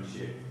page when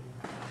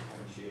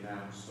she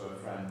announced to her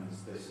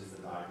friends this is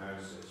the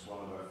diagnosis,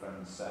 one of her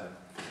friends said,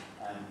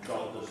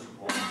 God doesn't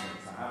want me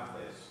to have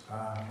this.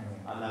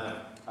 And then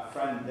a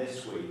friend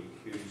this week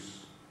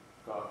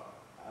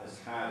has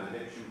had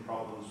addiction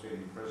problems, been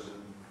in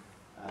prison,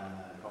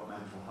 got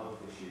mental health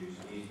issues,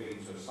 and he's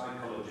been to a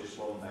psychologist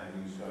one day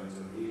who's going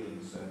to a healing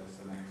service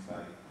the next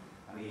day,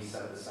 and he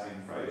said the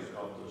same phrase,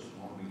 God doesn't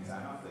want me to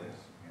have this.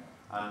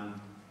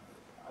 And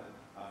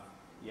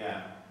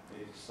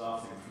it's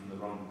starting from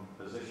the wrong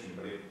position,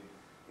 but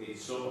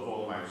it's sort of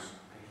almost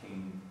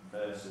picking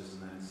verses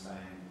and then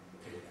saying,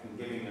 and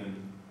giving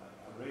them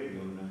a really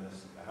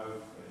unrealistic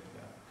hope.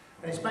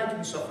 And it's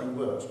making suffering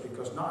worse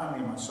because not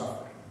only am I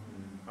suffering,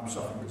 I'm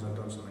suffering because I've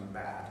done something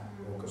bad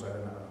or because I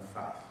don't have enough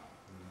faith.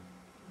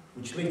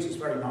 Which leads us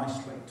very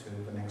nicely to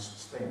the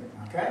next thing.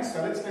 Okay,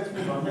 so let's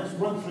move on. Let's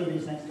run through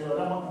these next two. I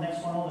don't want the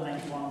next one or the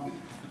next one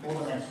or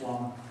the next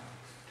one.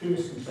 Two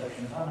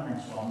misconceptions and the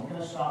next one. We're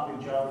going to start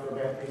with Joe for a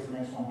bit. Please, the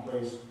next one,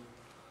 please.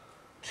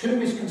 Two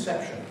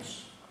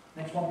misconceptions.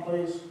 Next one,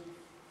 please.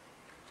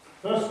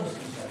 First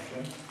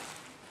misconception.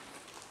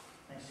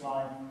 Next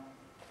slide.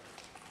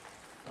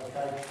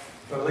 Okay.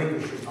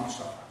 Believers should not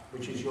suffer,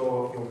 which is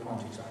your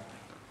point exactly.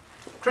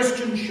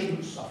 Christians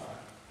shouldn't suffer.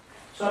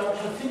 So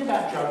think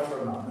about Job for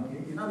a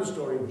moment. You know the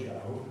story of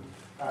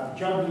Job.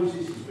 Job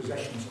loses his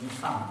possessions and his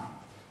family.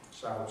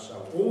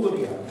 So all that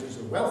he owns is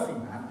a wealthy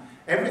man.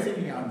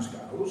 Everything he owns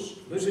goes,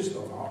 loses the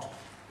lot,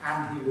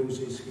 and he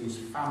loses his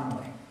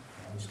family.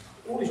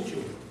 All his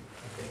children.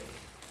 Okay.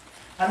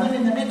 And then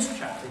in the next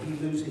chapter, he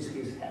loses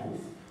his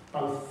health,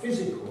 both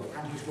physical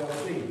and his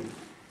well-being.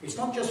 It's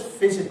not just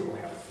physical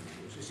health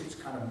he loses, it's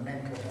kind of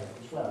mental health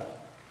as well.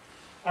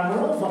 And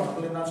we're all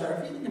vulnerable in those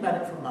areas. If you think about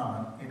it for a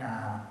moment, in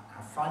our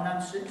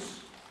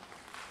finances,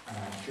 and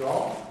our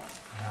job,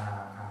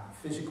 our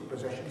physical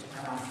possessions,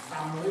 and our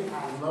family,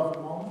 our loved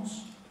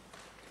ones,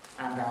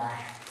 and our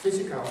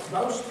physical health,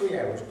 those three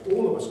areas,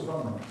 all of us are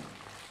vulnerable.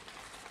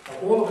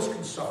 All of us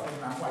can suffer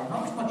in that way.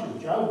 Not as much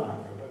as Job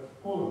might do, but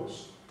all of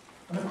us.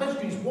 And the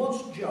question is,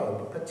 was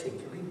Job a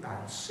particularly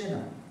bad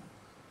sinner?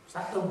 Is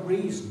that the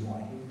reason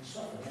why he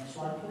suffered? Next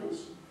slide,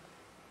 please.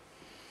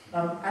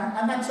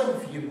 And that's a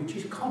view which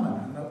is common,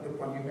 and the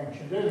one you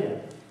mentioned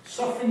earlier.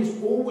 Suffering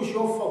is always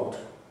your fault.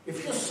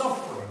 If you're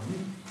suffering,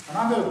 and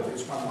I've heard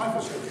this, my wife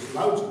has heard this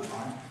loads of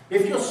times,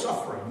 if you're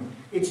suffering,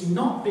 it's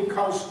not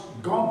because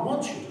God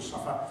wants you to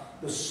suffer.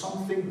 There's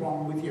something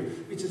wrong with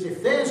you. It's as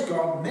if there's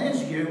God and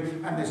there's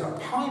you, and there's a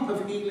pipe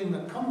of healing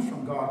that comes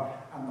from God,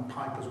 and the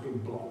pipe has been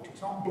blocked.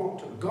 It's not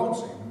blocked at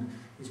God's end,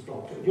 it's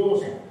blocked at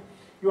yours end.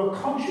 You are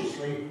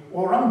consciously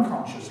or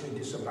unconsciously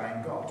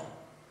disobeying God.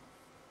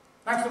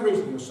 That's the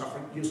reason you're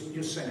suffering.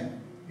 You're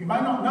sinning. You may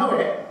not know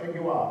it, but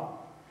you are.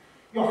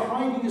 You're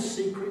hiding a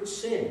secret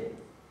sin.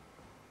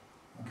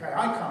 Okay,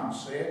 I can't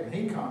see it, and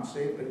he can't see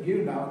it, but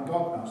you know, and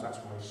God knows. That's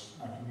why he's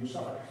making you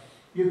suffer.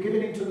 You're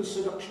giving into the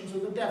seductions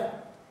of the devil.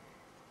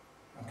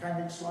 Okay,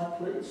 next slide,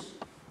 please.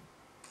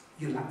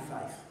 You lack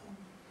faith.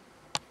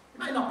 It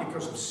may not be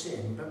because of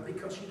sin, but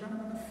because you don't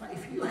have enough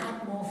faith. If you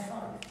had more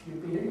faith,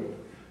 you'd be healed.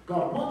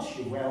 God wants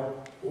you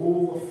well.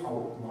 All the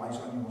fault lies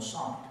on your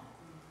side.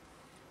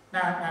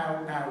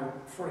 Now,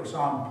 for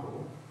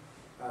example,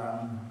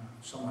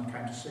 someone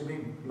came to see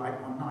me late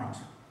one night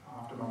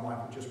after my wife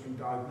had just been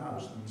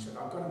diagnosed, and he said,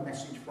 "I've got a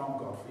message from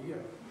God for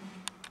you."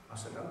 I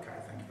said, "Okay,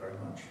 thank you very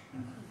much."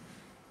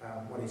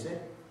 What is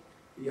it?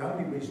 The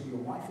only reason your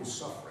wife is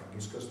suffering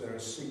is because there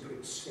is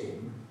secret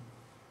sin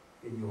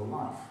in your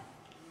life.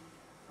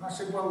 And I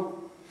said, "Well,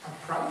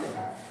 I've prayed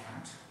about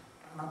that,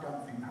 and I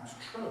don't think that's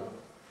true."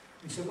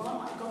 He said, "Well,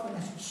 I got the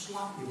message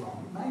slightly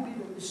wrong. It may be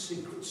that there's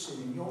secret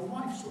sin in your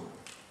wife's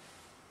life."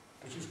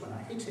 Which is when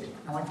I hit him.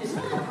 No, I didn't.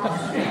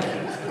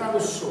 I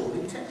was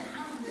sorely tempted.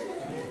 How dare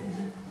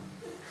you?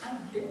 How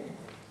dare you?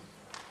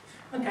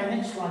 Okay,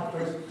 next slide,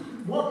 please.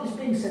 What is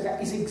being said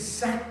there is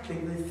exactly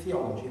the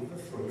theology of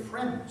the three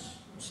friends,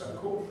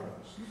 so-called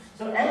friends.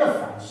 So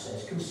Eliphaz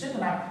says, "Consider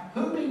now,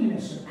 who being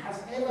innocent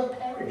has ever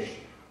perished?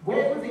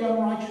 Where were the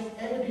unrighteous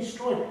ever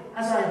destroyed?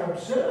 As I have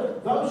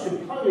observed, those who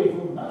plow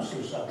evil and those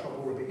who sow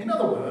trouble reap it." In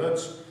other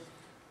words,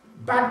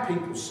 bad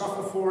people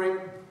suffer for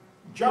it.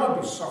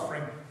 Job is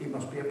suffering, he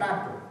must be a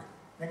bad book.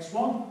 Next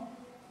one.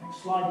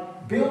 Next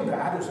slide.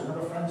 Bildad, as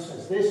another friend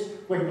says this,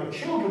 "When your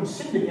children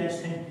sinned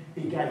against him,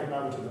 he gave them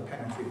over to the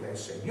penalty of their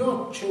sin."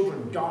 Your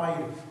children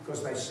died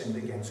because they sinned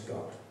against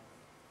God.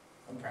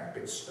 Okay, a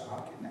bit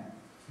stark, isn't it?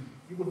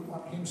 You wouldn't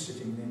want him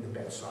sitting near the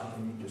bedside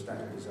when you just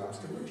had a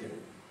disaster, would you?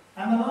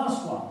 And the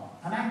last one,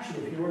 and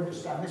actually if you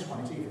understand this one,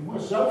 it's even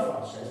worse.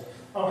 Zophar says,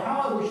 "Oh,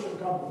 how I wish that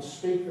God would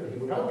speak, that he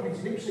would open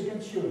his lips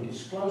against you and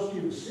disclose to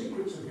you the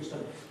secrets of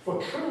wisdom.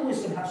 For true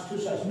wisdom has two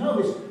sides.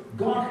 Know this,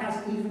 God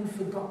has even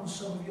forgotten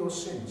some of your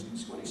sins."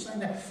 This is what he's saying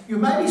there. You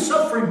may be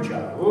suffering,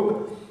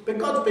 Job, but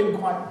God's been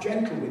quite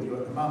gentle with you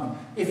at the moment.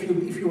 If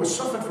you were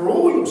suffered for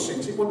all your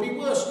sins, it would be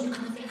worse. And you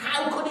kind of think,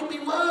 how could it be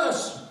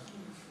worse?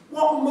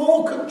 What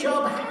more could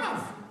Job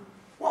have?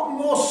 What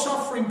more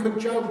suffering could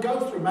Job go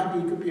through?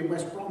 Maybe he could be a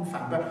West Brom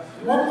fan, but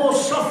what more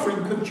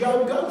suffering could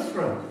Job go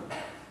through?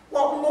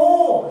 What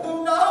more?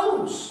 Who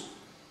knows?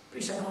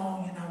 But he said,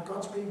 "Oh, you know,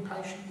 God's being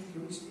patient with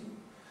you, isn't he?"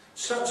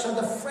 So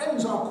the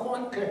friends are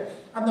quite clear.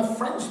 And the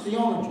friends'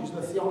 theology is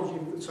the theology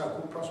of the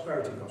so-called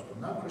prosperity gospel.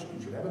 No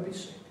Christian should ever be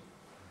sick.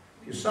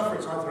 If you suffer,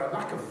 it's either a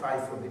lack of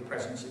faith or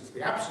it's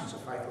the absence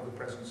of faith or the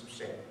presence of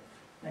sin.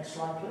 Next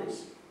slide,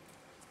 please.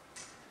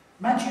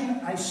 Imagine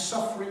a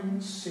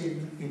suffering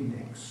sin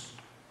index.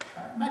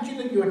 Imagine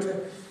that you were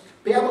to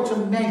be able to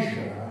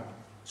measure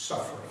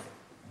suffering.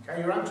 Okay,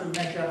 you're able to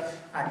measure,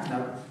 and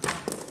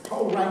a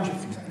whole range of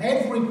things. And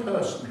every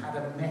person had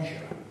a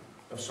measure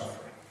of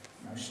suffering.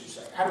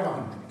 Out of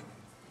 100.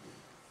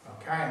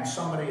 Okay, and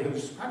somebody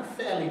who's had a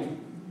fairly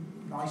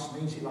nice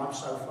and easy life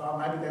so far,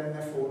 maybe they're in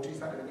their 40s,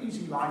 they've had an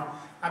easy life,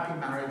 happy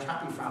marriage,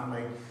 happy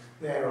family,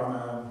 they're on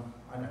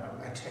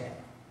a 10.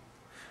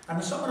 And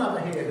there's someone over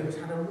here who's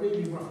had a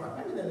really rough life,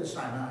 maybe they're the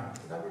same age,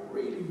 but they've had a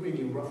really,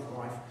 really rough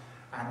life,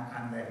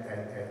 and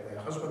their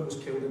husband was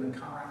killed in a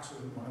car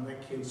accident, one of their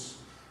kids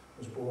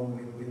was born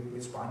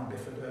with spina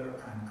bifida,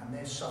 and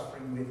they're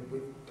suffering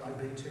with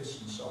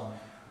diabetes and so on.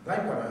 They've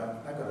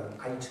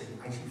got an 80,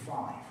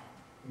 85.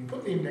 You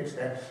put the index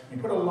there, and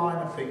you put a line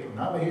of people, and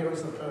over here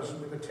is the person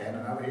with a 10,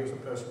 and over here is the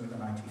person with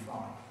an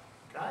 85.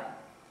 Okay?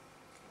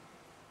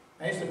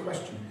 Now here's the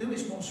question, who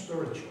is more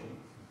spiritual?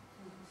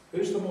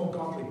 Who's the more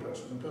godly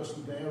person, the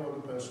person there or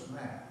the person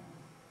there?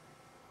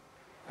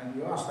 And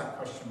you ask that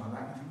question like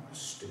that, and you think, what a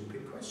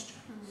stupid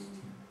question.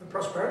 The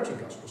prosperity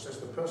gospel says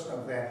the person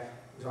over there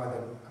is either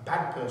a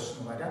bad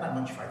person or they don't have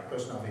much faith. The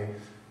person over here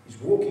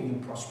is walking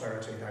in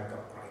prosperity, they've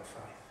got great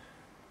faith.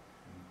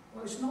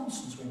 Well, it's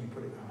nonsense when you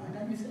put it that way,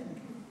 don't you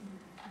think?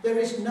 There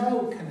is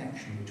no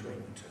connection between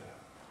the two.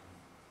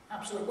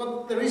 Absolutely.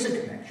 Well, there is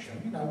a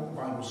connection. You know, the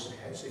Bible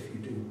says if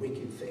you do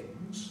wicked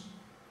things,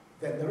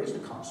 then there is a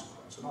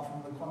consequence, and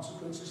often the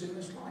consequence is in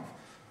this life.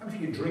 And if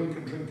you drink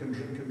and drink and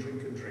drink and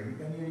drink and drink,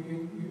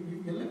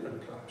 then your liver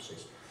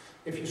collapses.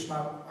 If you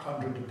smoke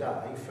 100 a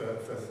day for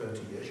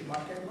 30 years, you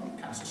might get lung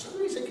cancer. So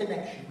there is a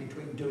connection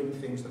between doing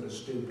things that are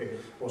stupid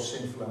or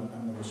sinful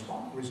and the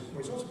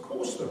results. Of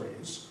course there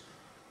is,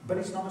 but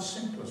it's not as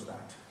simple as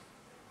that.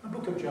 The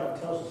book of Job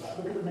tells us that.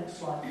 Look at the next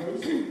slide,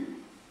 please.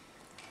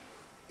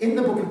 In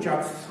the book of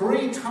Job,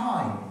 3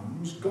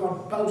 times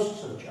God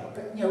boasts of Job.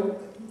 You know,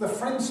 the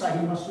friends say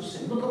he must have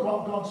sinned. Look at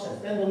what God says.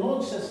 Then the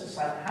Lord says to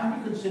Satan, have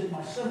you considered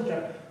my servant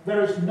Job?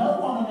 There is no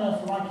one on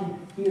earth like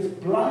him. He is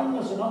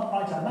blameless and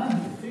upright, a man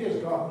who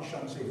fears God and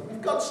shuns evil. If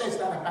God says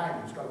that about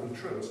him, it's got to be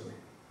true, isn't it?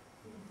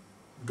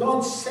 God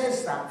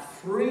says that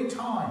 3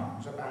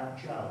 times about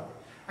Job.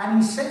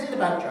 And he says it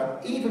about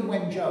Job even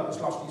when Job has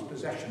lost his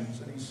possessions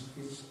and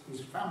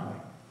his family.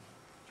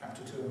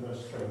 Chapter 2 and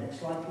verse 3. Next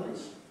slide,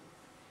 please.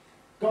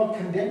 God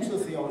condemns the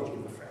theology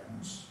of the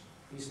friends.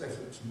 He says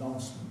it's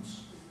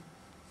nonsense.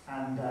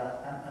 And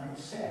it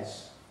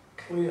says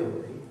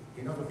clearly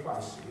in other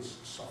places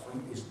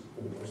suffering is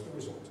always the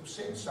result of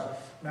sin. So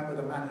remember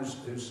the man who's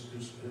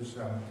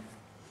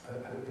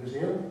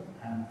ill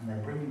and they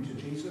bring him to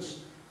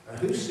Jesus.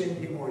 Who sinned,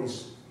 him or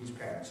his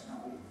parents?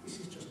 No, this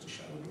is just to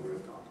show the glory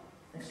of God.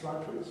 Next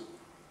slide, please.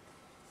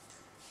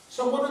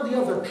 So what are the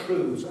other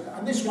truths?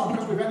 And this one,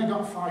 because we've only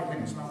got 5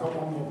 minutes and I've got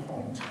one more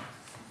point.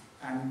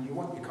 And you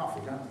want your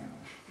coffee, don't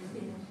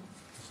you?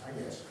 Say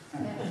yes.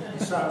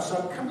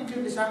 So can we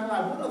do this out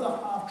loud? What are the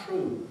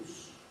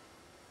half-truths?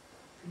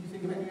 Can you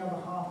think of any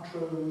other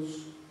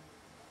half-truths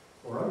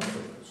or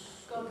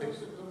untruths? God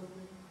doesn't love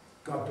me.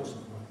 God doesn't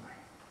love me.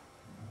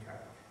 Okay.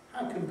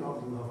 How can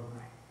God love me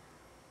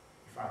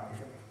if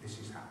this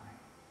is happening?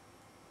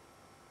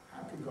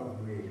 How can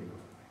God really love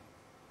me?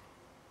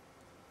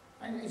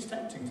 And it's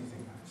tempting to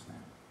think that, isn't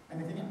it?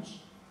 Anything else?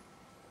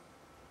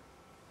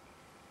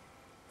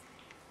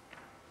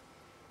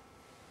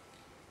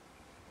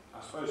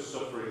 I suppose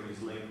suffering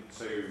is linked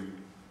to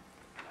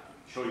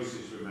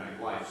choices we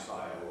make,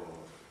 lifestyle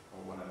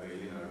or whatever.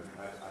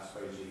 I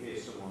suppose you hear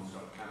someone's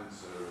got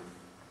cancer,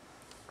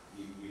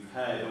 you've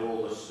heard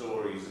all the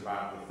stories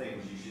about the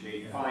things you should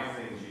eat, 5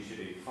 things you should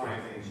eat,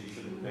 5 things you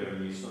shouldn't do,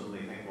 and you suddenly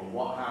think, well,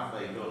 what have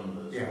they done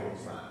that's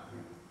caused that?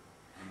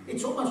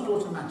 It's almost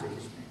automatic, isn't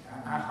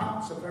it? Our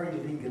hearts are very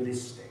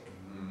legalistic,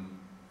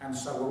 and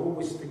so we're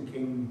always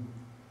thinking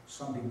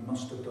somebody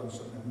must have done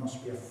something, there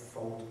must be a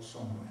fault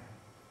somewhere.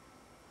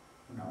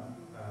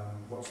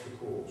 What's the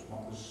cause?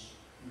 What was,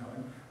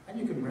 and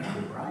you can wrap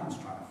your brains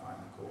trying to find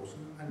the cause.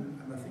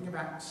 And the thing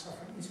about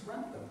suffering is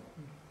random.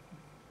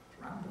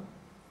 It's random.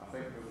 I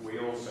think that we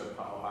also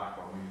paddle back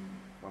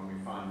when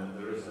we find that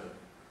there is that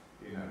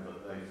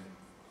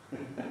they,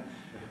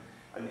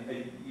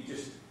 and you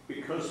just,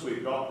 because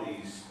we've got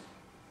these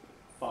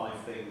 5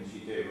 things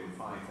you do and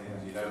 5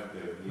 things you don't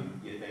do,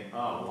 you think,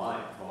 oh,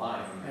 well, I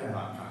haven't had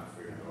that kind of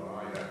food, or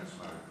I don't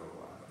smoke, or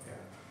whatever.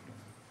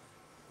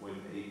 When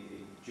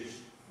it just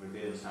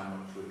reveals how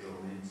much we're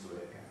drawn into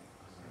it.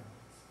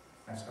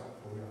 That's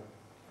helpful, yeah.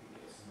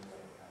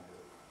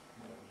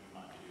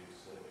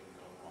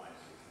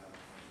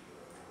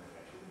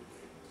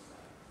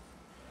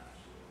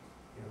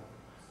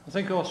 I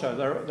think also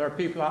there are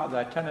people out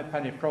there,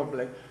 tenner-penny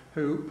probably,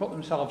 who put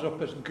themselves up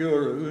as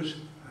gurus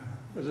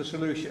as a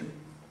solution.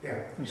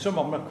 Yeah. And some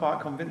of them are quite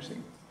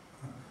convincing.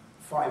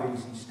 5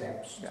 easy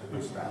steps to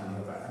this, that, and the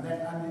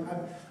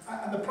other.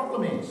 And the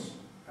problem is,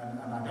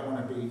 and I don't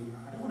want to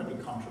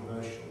be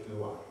controversial,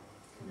 do I?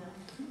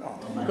 No.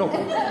 Go.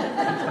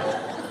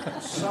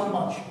 So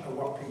much of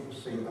what people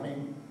see,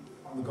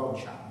 on the God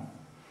channel,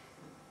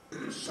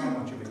 so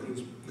much of it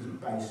is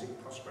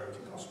basic prosperity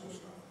gospel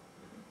stuff.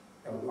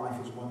 Life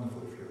is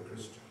wonderful if you're a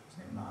Christian,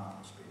 isn't it?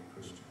 Marvelous being a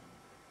Christian,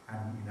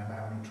 and you never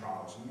have any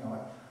trials. And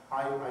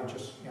I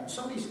just,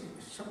 some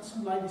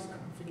ladies,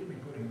 forgive me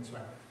putting it this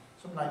way,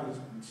 some ladies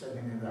said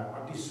to me that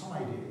I've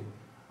decided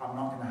I'm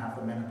not going to have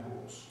the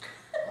menopause.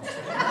 I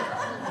said,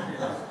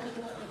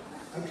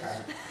 okay,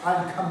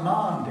 I'm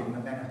commanding the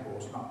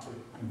menopause not to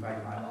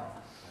invade my life.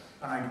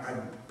 And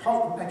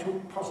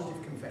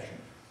positive confession.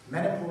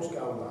 Menopause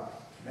go away.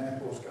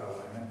 Menopause go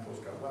away. Menopause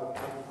go away. Well,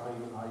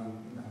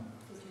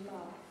 Did you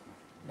laugh?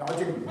 No, I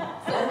didn't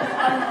laugh.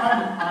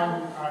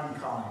 I'm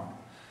kind,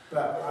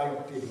 but I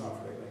did laugh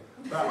really.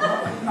 But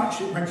not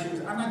when she was,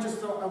 and I just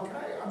thought,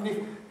 okay.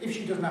 If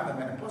she doesn't have the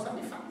menopause,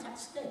 that'd be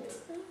fantastic.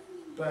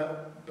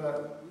 But I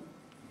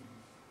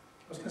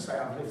was going to say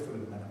I've lived through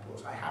the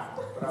menopause. I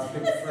haven't, but I've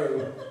lived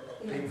through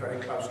being very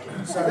close to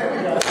it. So there we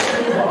go.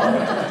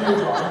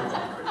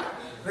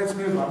 Let's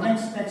move on.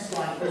 Next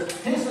slide, please.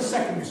 Here's the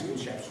second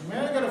misconception. We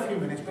only got a few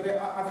minutes, but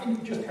I think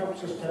it just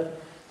helps us to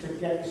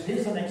get this.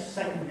 Here's the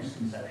second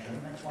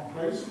misconception. Next one,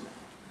 please.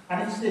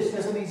 And it's this.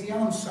 There's an easy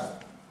answer.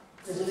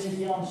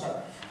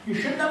 You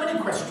shouldn't have any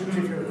questions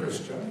if you're a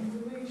Christian.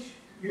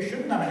 You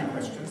shouldn't have any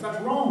questions. That's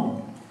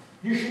wrong.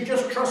 You should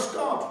just trust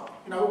God.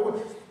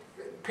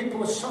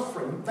 People are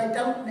suffering. They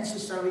don't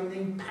necessarily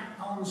need pat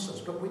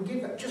answers, but we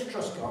give that. Just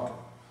trust God.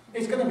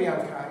 It's going to be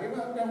okay.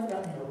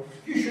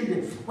 You should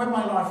be. When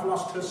my wife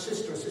lost her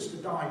sister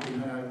died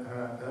in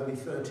her early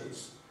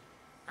 30s.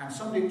 And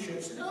somebody at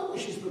church said, oh, well,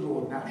 she's with the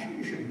Lord now.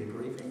 You shouldn't be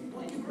grieving.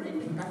 Why are you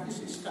grieving about your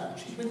sister?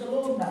 She's with the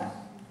Lord now.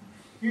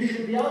 You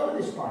should be over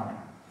this by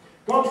now.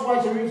 God's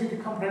ways are easy to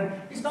comprehend.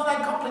 It's not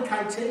that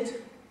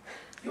complicated.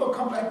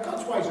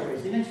 God's ways are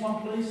easy. Next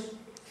one, please.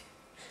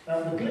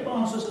 The glib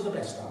answers are the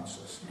best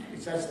answers.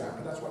 It says that,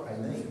 but that's what they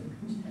mean.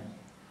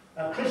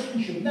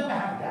 Christians should never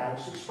have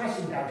doubts.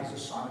 Expressing doubt is a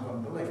sign of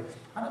unbelief.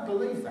 I don't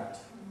believe that.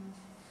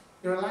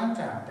 You're allowed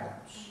to have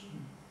doubts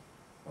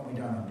when we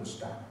don't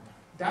understand.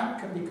 Doubt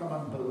can become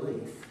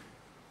unbelief,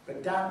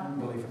 but doubt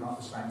and unbelief are not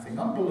the same thing.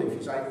 Unbelief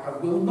is I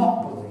will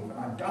not believe and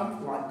I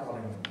don't like God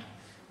anymore.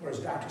 Whereas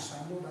doubt is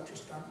saying, Lord, I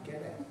just don't get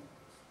it.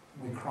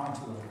 And we cry to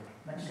the Lord.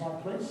 Next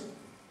slide, please.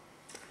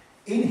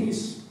 In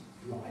his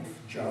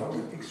life, Job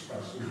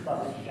expresses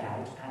both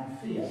doubt and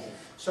fear.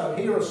 So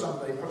here are some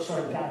of the,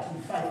 doubt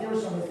and faith. Here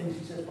are some of the things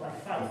he says by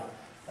faith.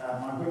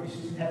 My witness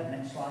is in heaven.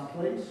 Next slide,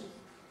 please.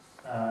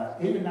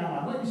 Even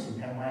now my witness is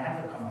in heaven, my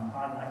have come on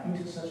high, my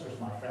intercessor is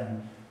my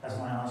friend, as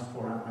my eyes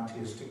pour out my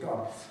tears to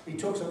God. He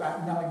talks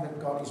about knowing that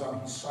God is on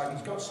his side.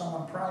 He's got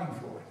someone praying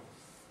for him.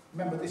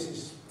 Remember, this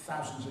is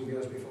thousands of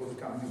years before the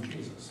coming of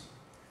Jesus,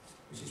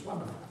 which is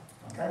wonderful.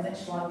 Okay,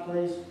 next slide,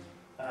 please.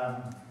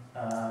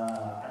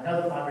 I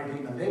know that my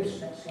Redeemer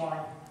lives. Next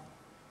slide.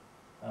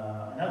 I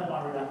know that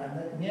my Redeemer,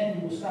 and in the end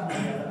he will stand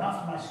there, and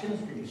after my skin has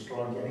been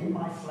destroyed, yet in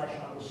my flesh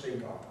I will see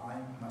God, I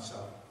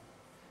myself.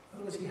 In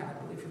other words, he had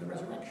a belief in the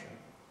resurrection.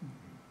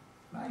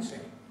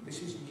 Amazing.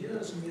 This is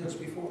years and years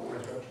before the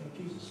resurrection of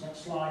Jesus.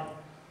 Next slide.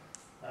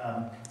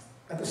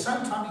 At the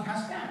same time, he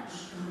has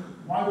doubts.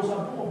 Why was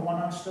I born when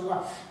I'm still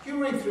alive? If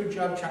you read through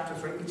Job chapter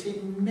 3, it's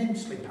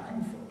immensely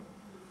painful.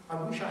 I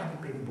wish I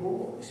hadn't been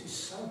born. This is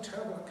so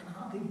terrible, I can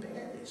hardly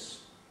bear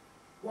this.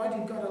 Why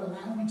did God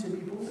allow me to be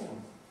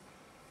born?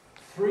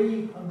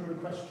 300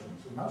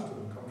 questions, and most of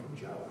them come from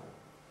Job.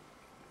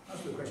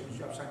 Most of the questions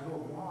Job saying,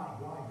 Lord, why?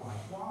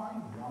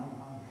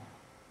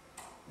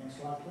 Next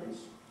slide, please.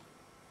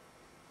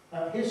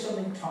 Here's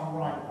something Tom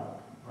Wright wrote.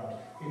 Right.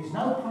 It is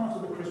no part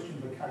of the Christian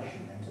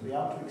vocation then to be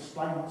able to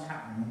explain what's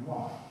happening and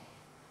why.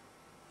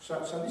 So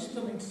this is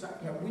something to say,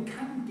 we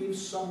can give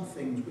some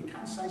things, we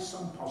can say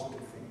some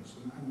positive things,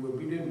 and we'll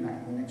be doing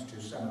that in the next 2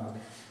 seminars.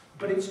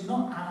 But it's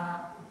not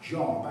our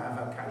job, our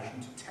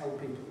vocation, to tell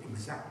people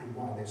exactly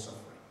why they're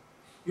suffering.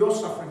 You're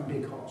suffering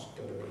because,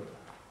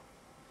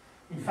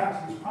 In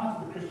fact, it is part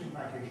of the Christian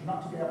vocation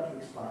not to be able to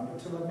explain, but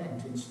to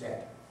lament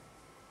instead.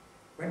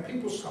 When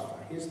people suffer,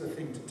 here's the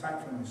thing to take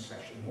from this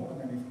session, more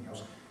than anything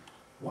else.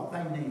 What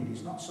they need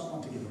is not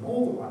someone to give them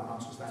all the right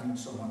answers, they need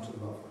someone to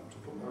love them, to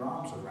put their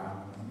arms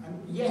around them,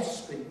 and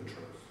yes, speak the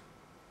truth,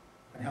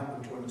 and help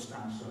them to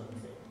understand certain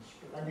things.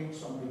 But they need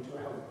somebody to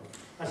help them.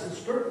 As the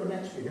Spirit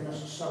laments within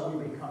us, so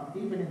we become,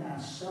 even in our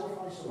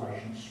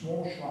self-isolation,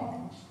 small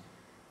shrines,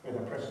 where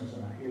the presence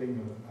and the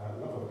healing of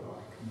love of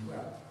God can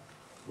dwell.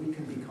 We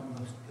can become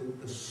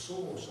the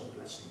source of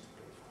blessing to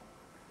people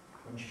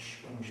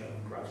when we show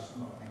them grace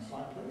and love. Next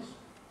slide, please.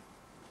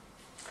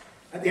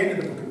 At the end of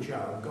the book of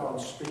Job, God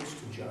speaks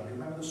to Job.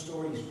 Remember the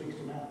story? He speaks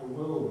to him out the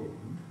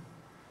whirlwind.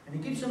 And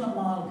he gives him a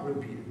mild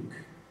rebuke,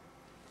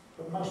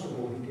 but most of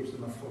all, he gives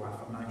them a full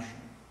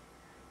affirmation.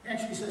 He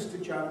actually says to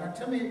Job, now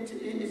tell me,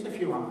 here's a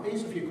few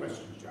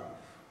questions, Job.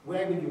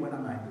 Where were you when I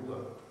made the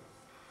world?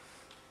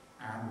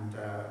 And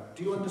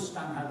do you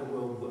understand how the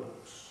world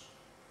works?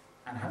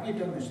 And have you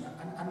done this?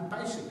 And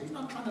basically, he's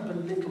not trying to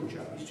belittle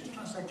Job. He's just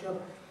trying to say,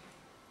 Job,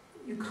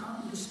 you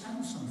can't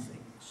understand some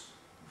things.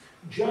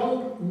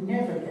 Job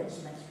never gets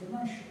an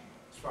explanation,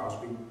 as far as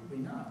we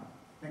know.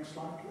 Next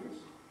slide, please.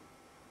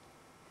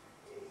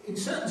 In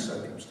certain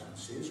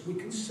circumstances, we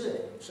can see.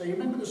 So you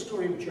remember the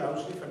story of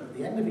Joseph, and at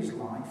the end of his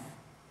life,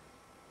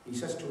 he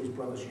says to his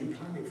brothers, you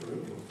planned it for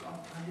evil,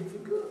 God planned it for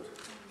good.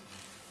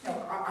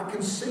 Now, I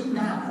can see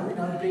now,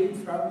 being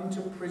thrown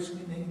into prison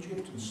in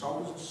Egypt and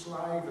sold as a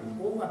slave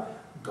and all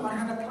that. God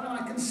had a plan.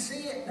 I can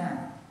see it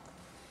now.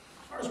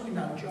 As far as we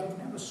know, Job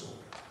never saw it.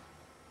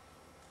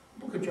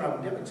 The book of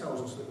Job never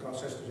tells us that God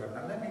says to Job,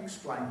 now let me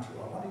explain to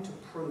you. I wanted to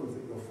prove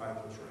that your faith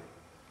was real.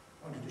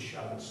 I wanted to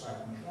show that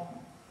Satan was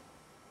wrong.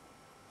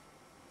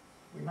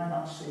 We may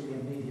not see the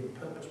immediate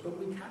purpose, but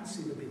we can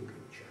see the big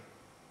picture.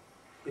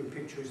 The big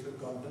picture is that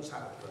God does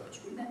have a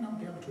purpose. We may not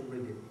be able to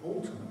read it.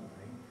 Ultimately,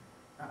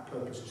 that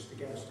purpose is to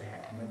get us to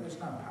heaven where there's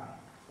no pain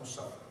or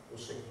suffering or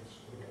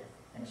sickness or death.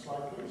 Next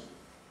slide, please.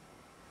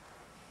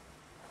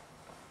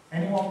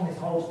 Anyone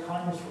withholds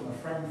kindness from a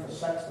friend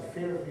forsakes the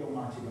fear of the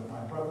Almighty, but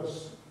my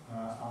brothers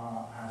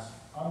are as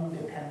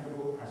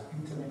undependable as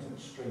intermittent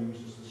streams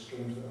as the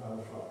streams that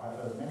overflow. I've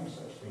heard many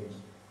such things,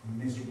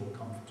 miserable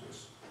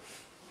comforters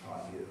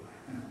are you.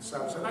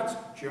 So that's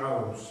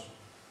Job's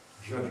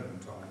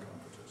judgment on the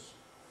comforters.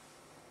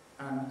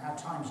 And our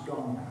time's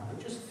gone now, but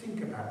just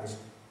think about this.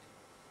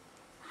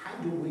 How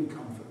do we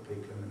comfort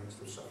people in the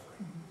midst of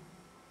suffering?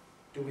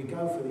 Do we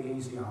go for the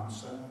easy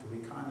answer? Do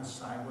we kind of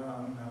say,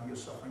 well, you're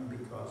suffering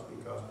because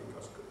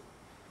good?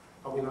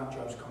 Are we like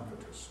Job's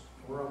comforters?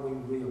 Or are we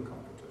real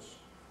comforters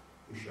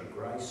who show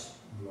grace,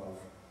 love,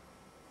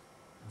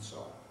 and so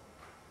on?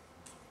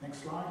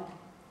 Next slide.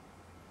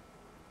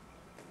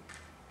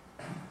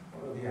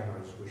 What are the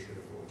errors we should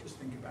avoid? Just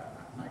think about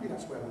that. Maybe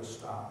that's where we'll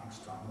start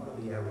next time. What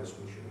are the errors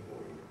we should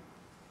avoid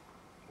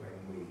when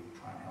we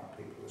try and help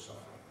people who are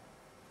suffering?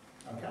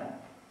 Okay?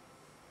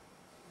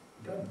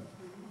 Done.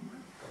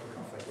 Got a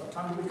coffee. What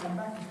time do we come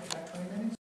back?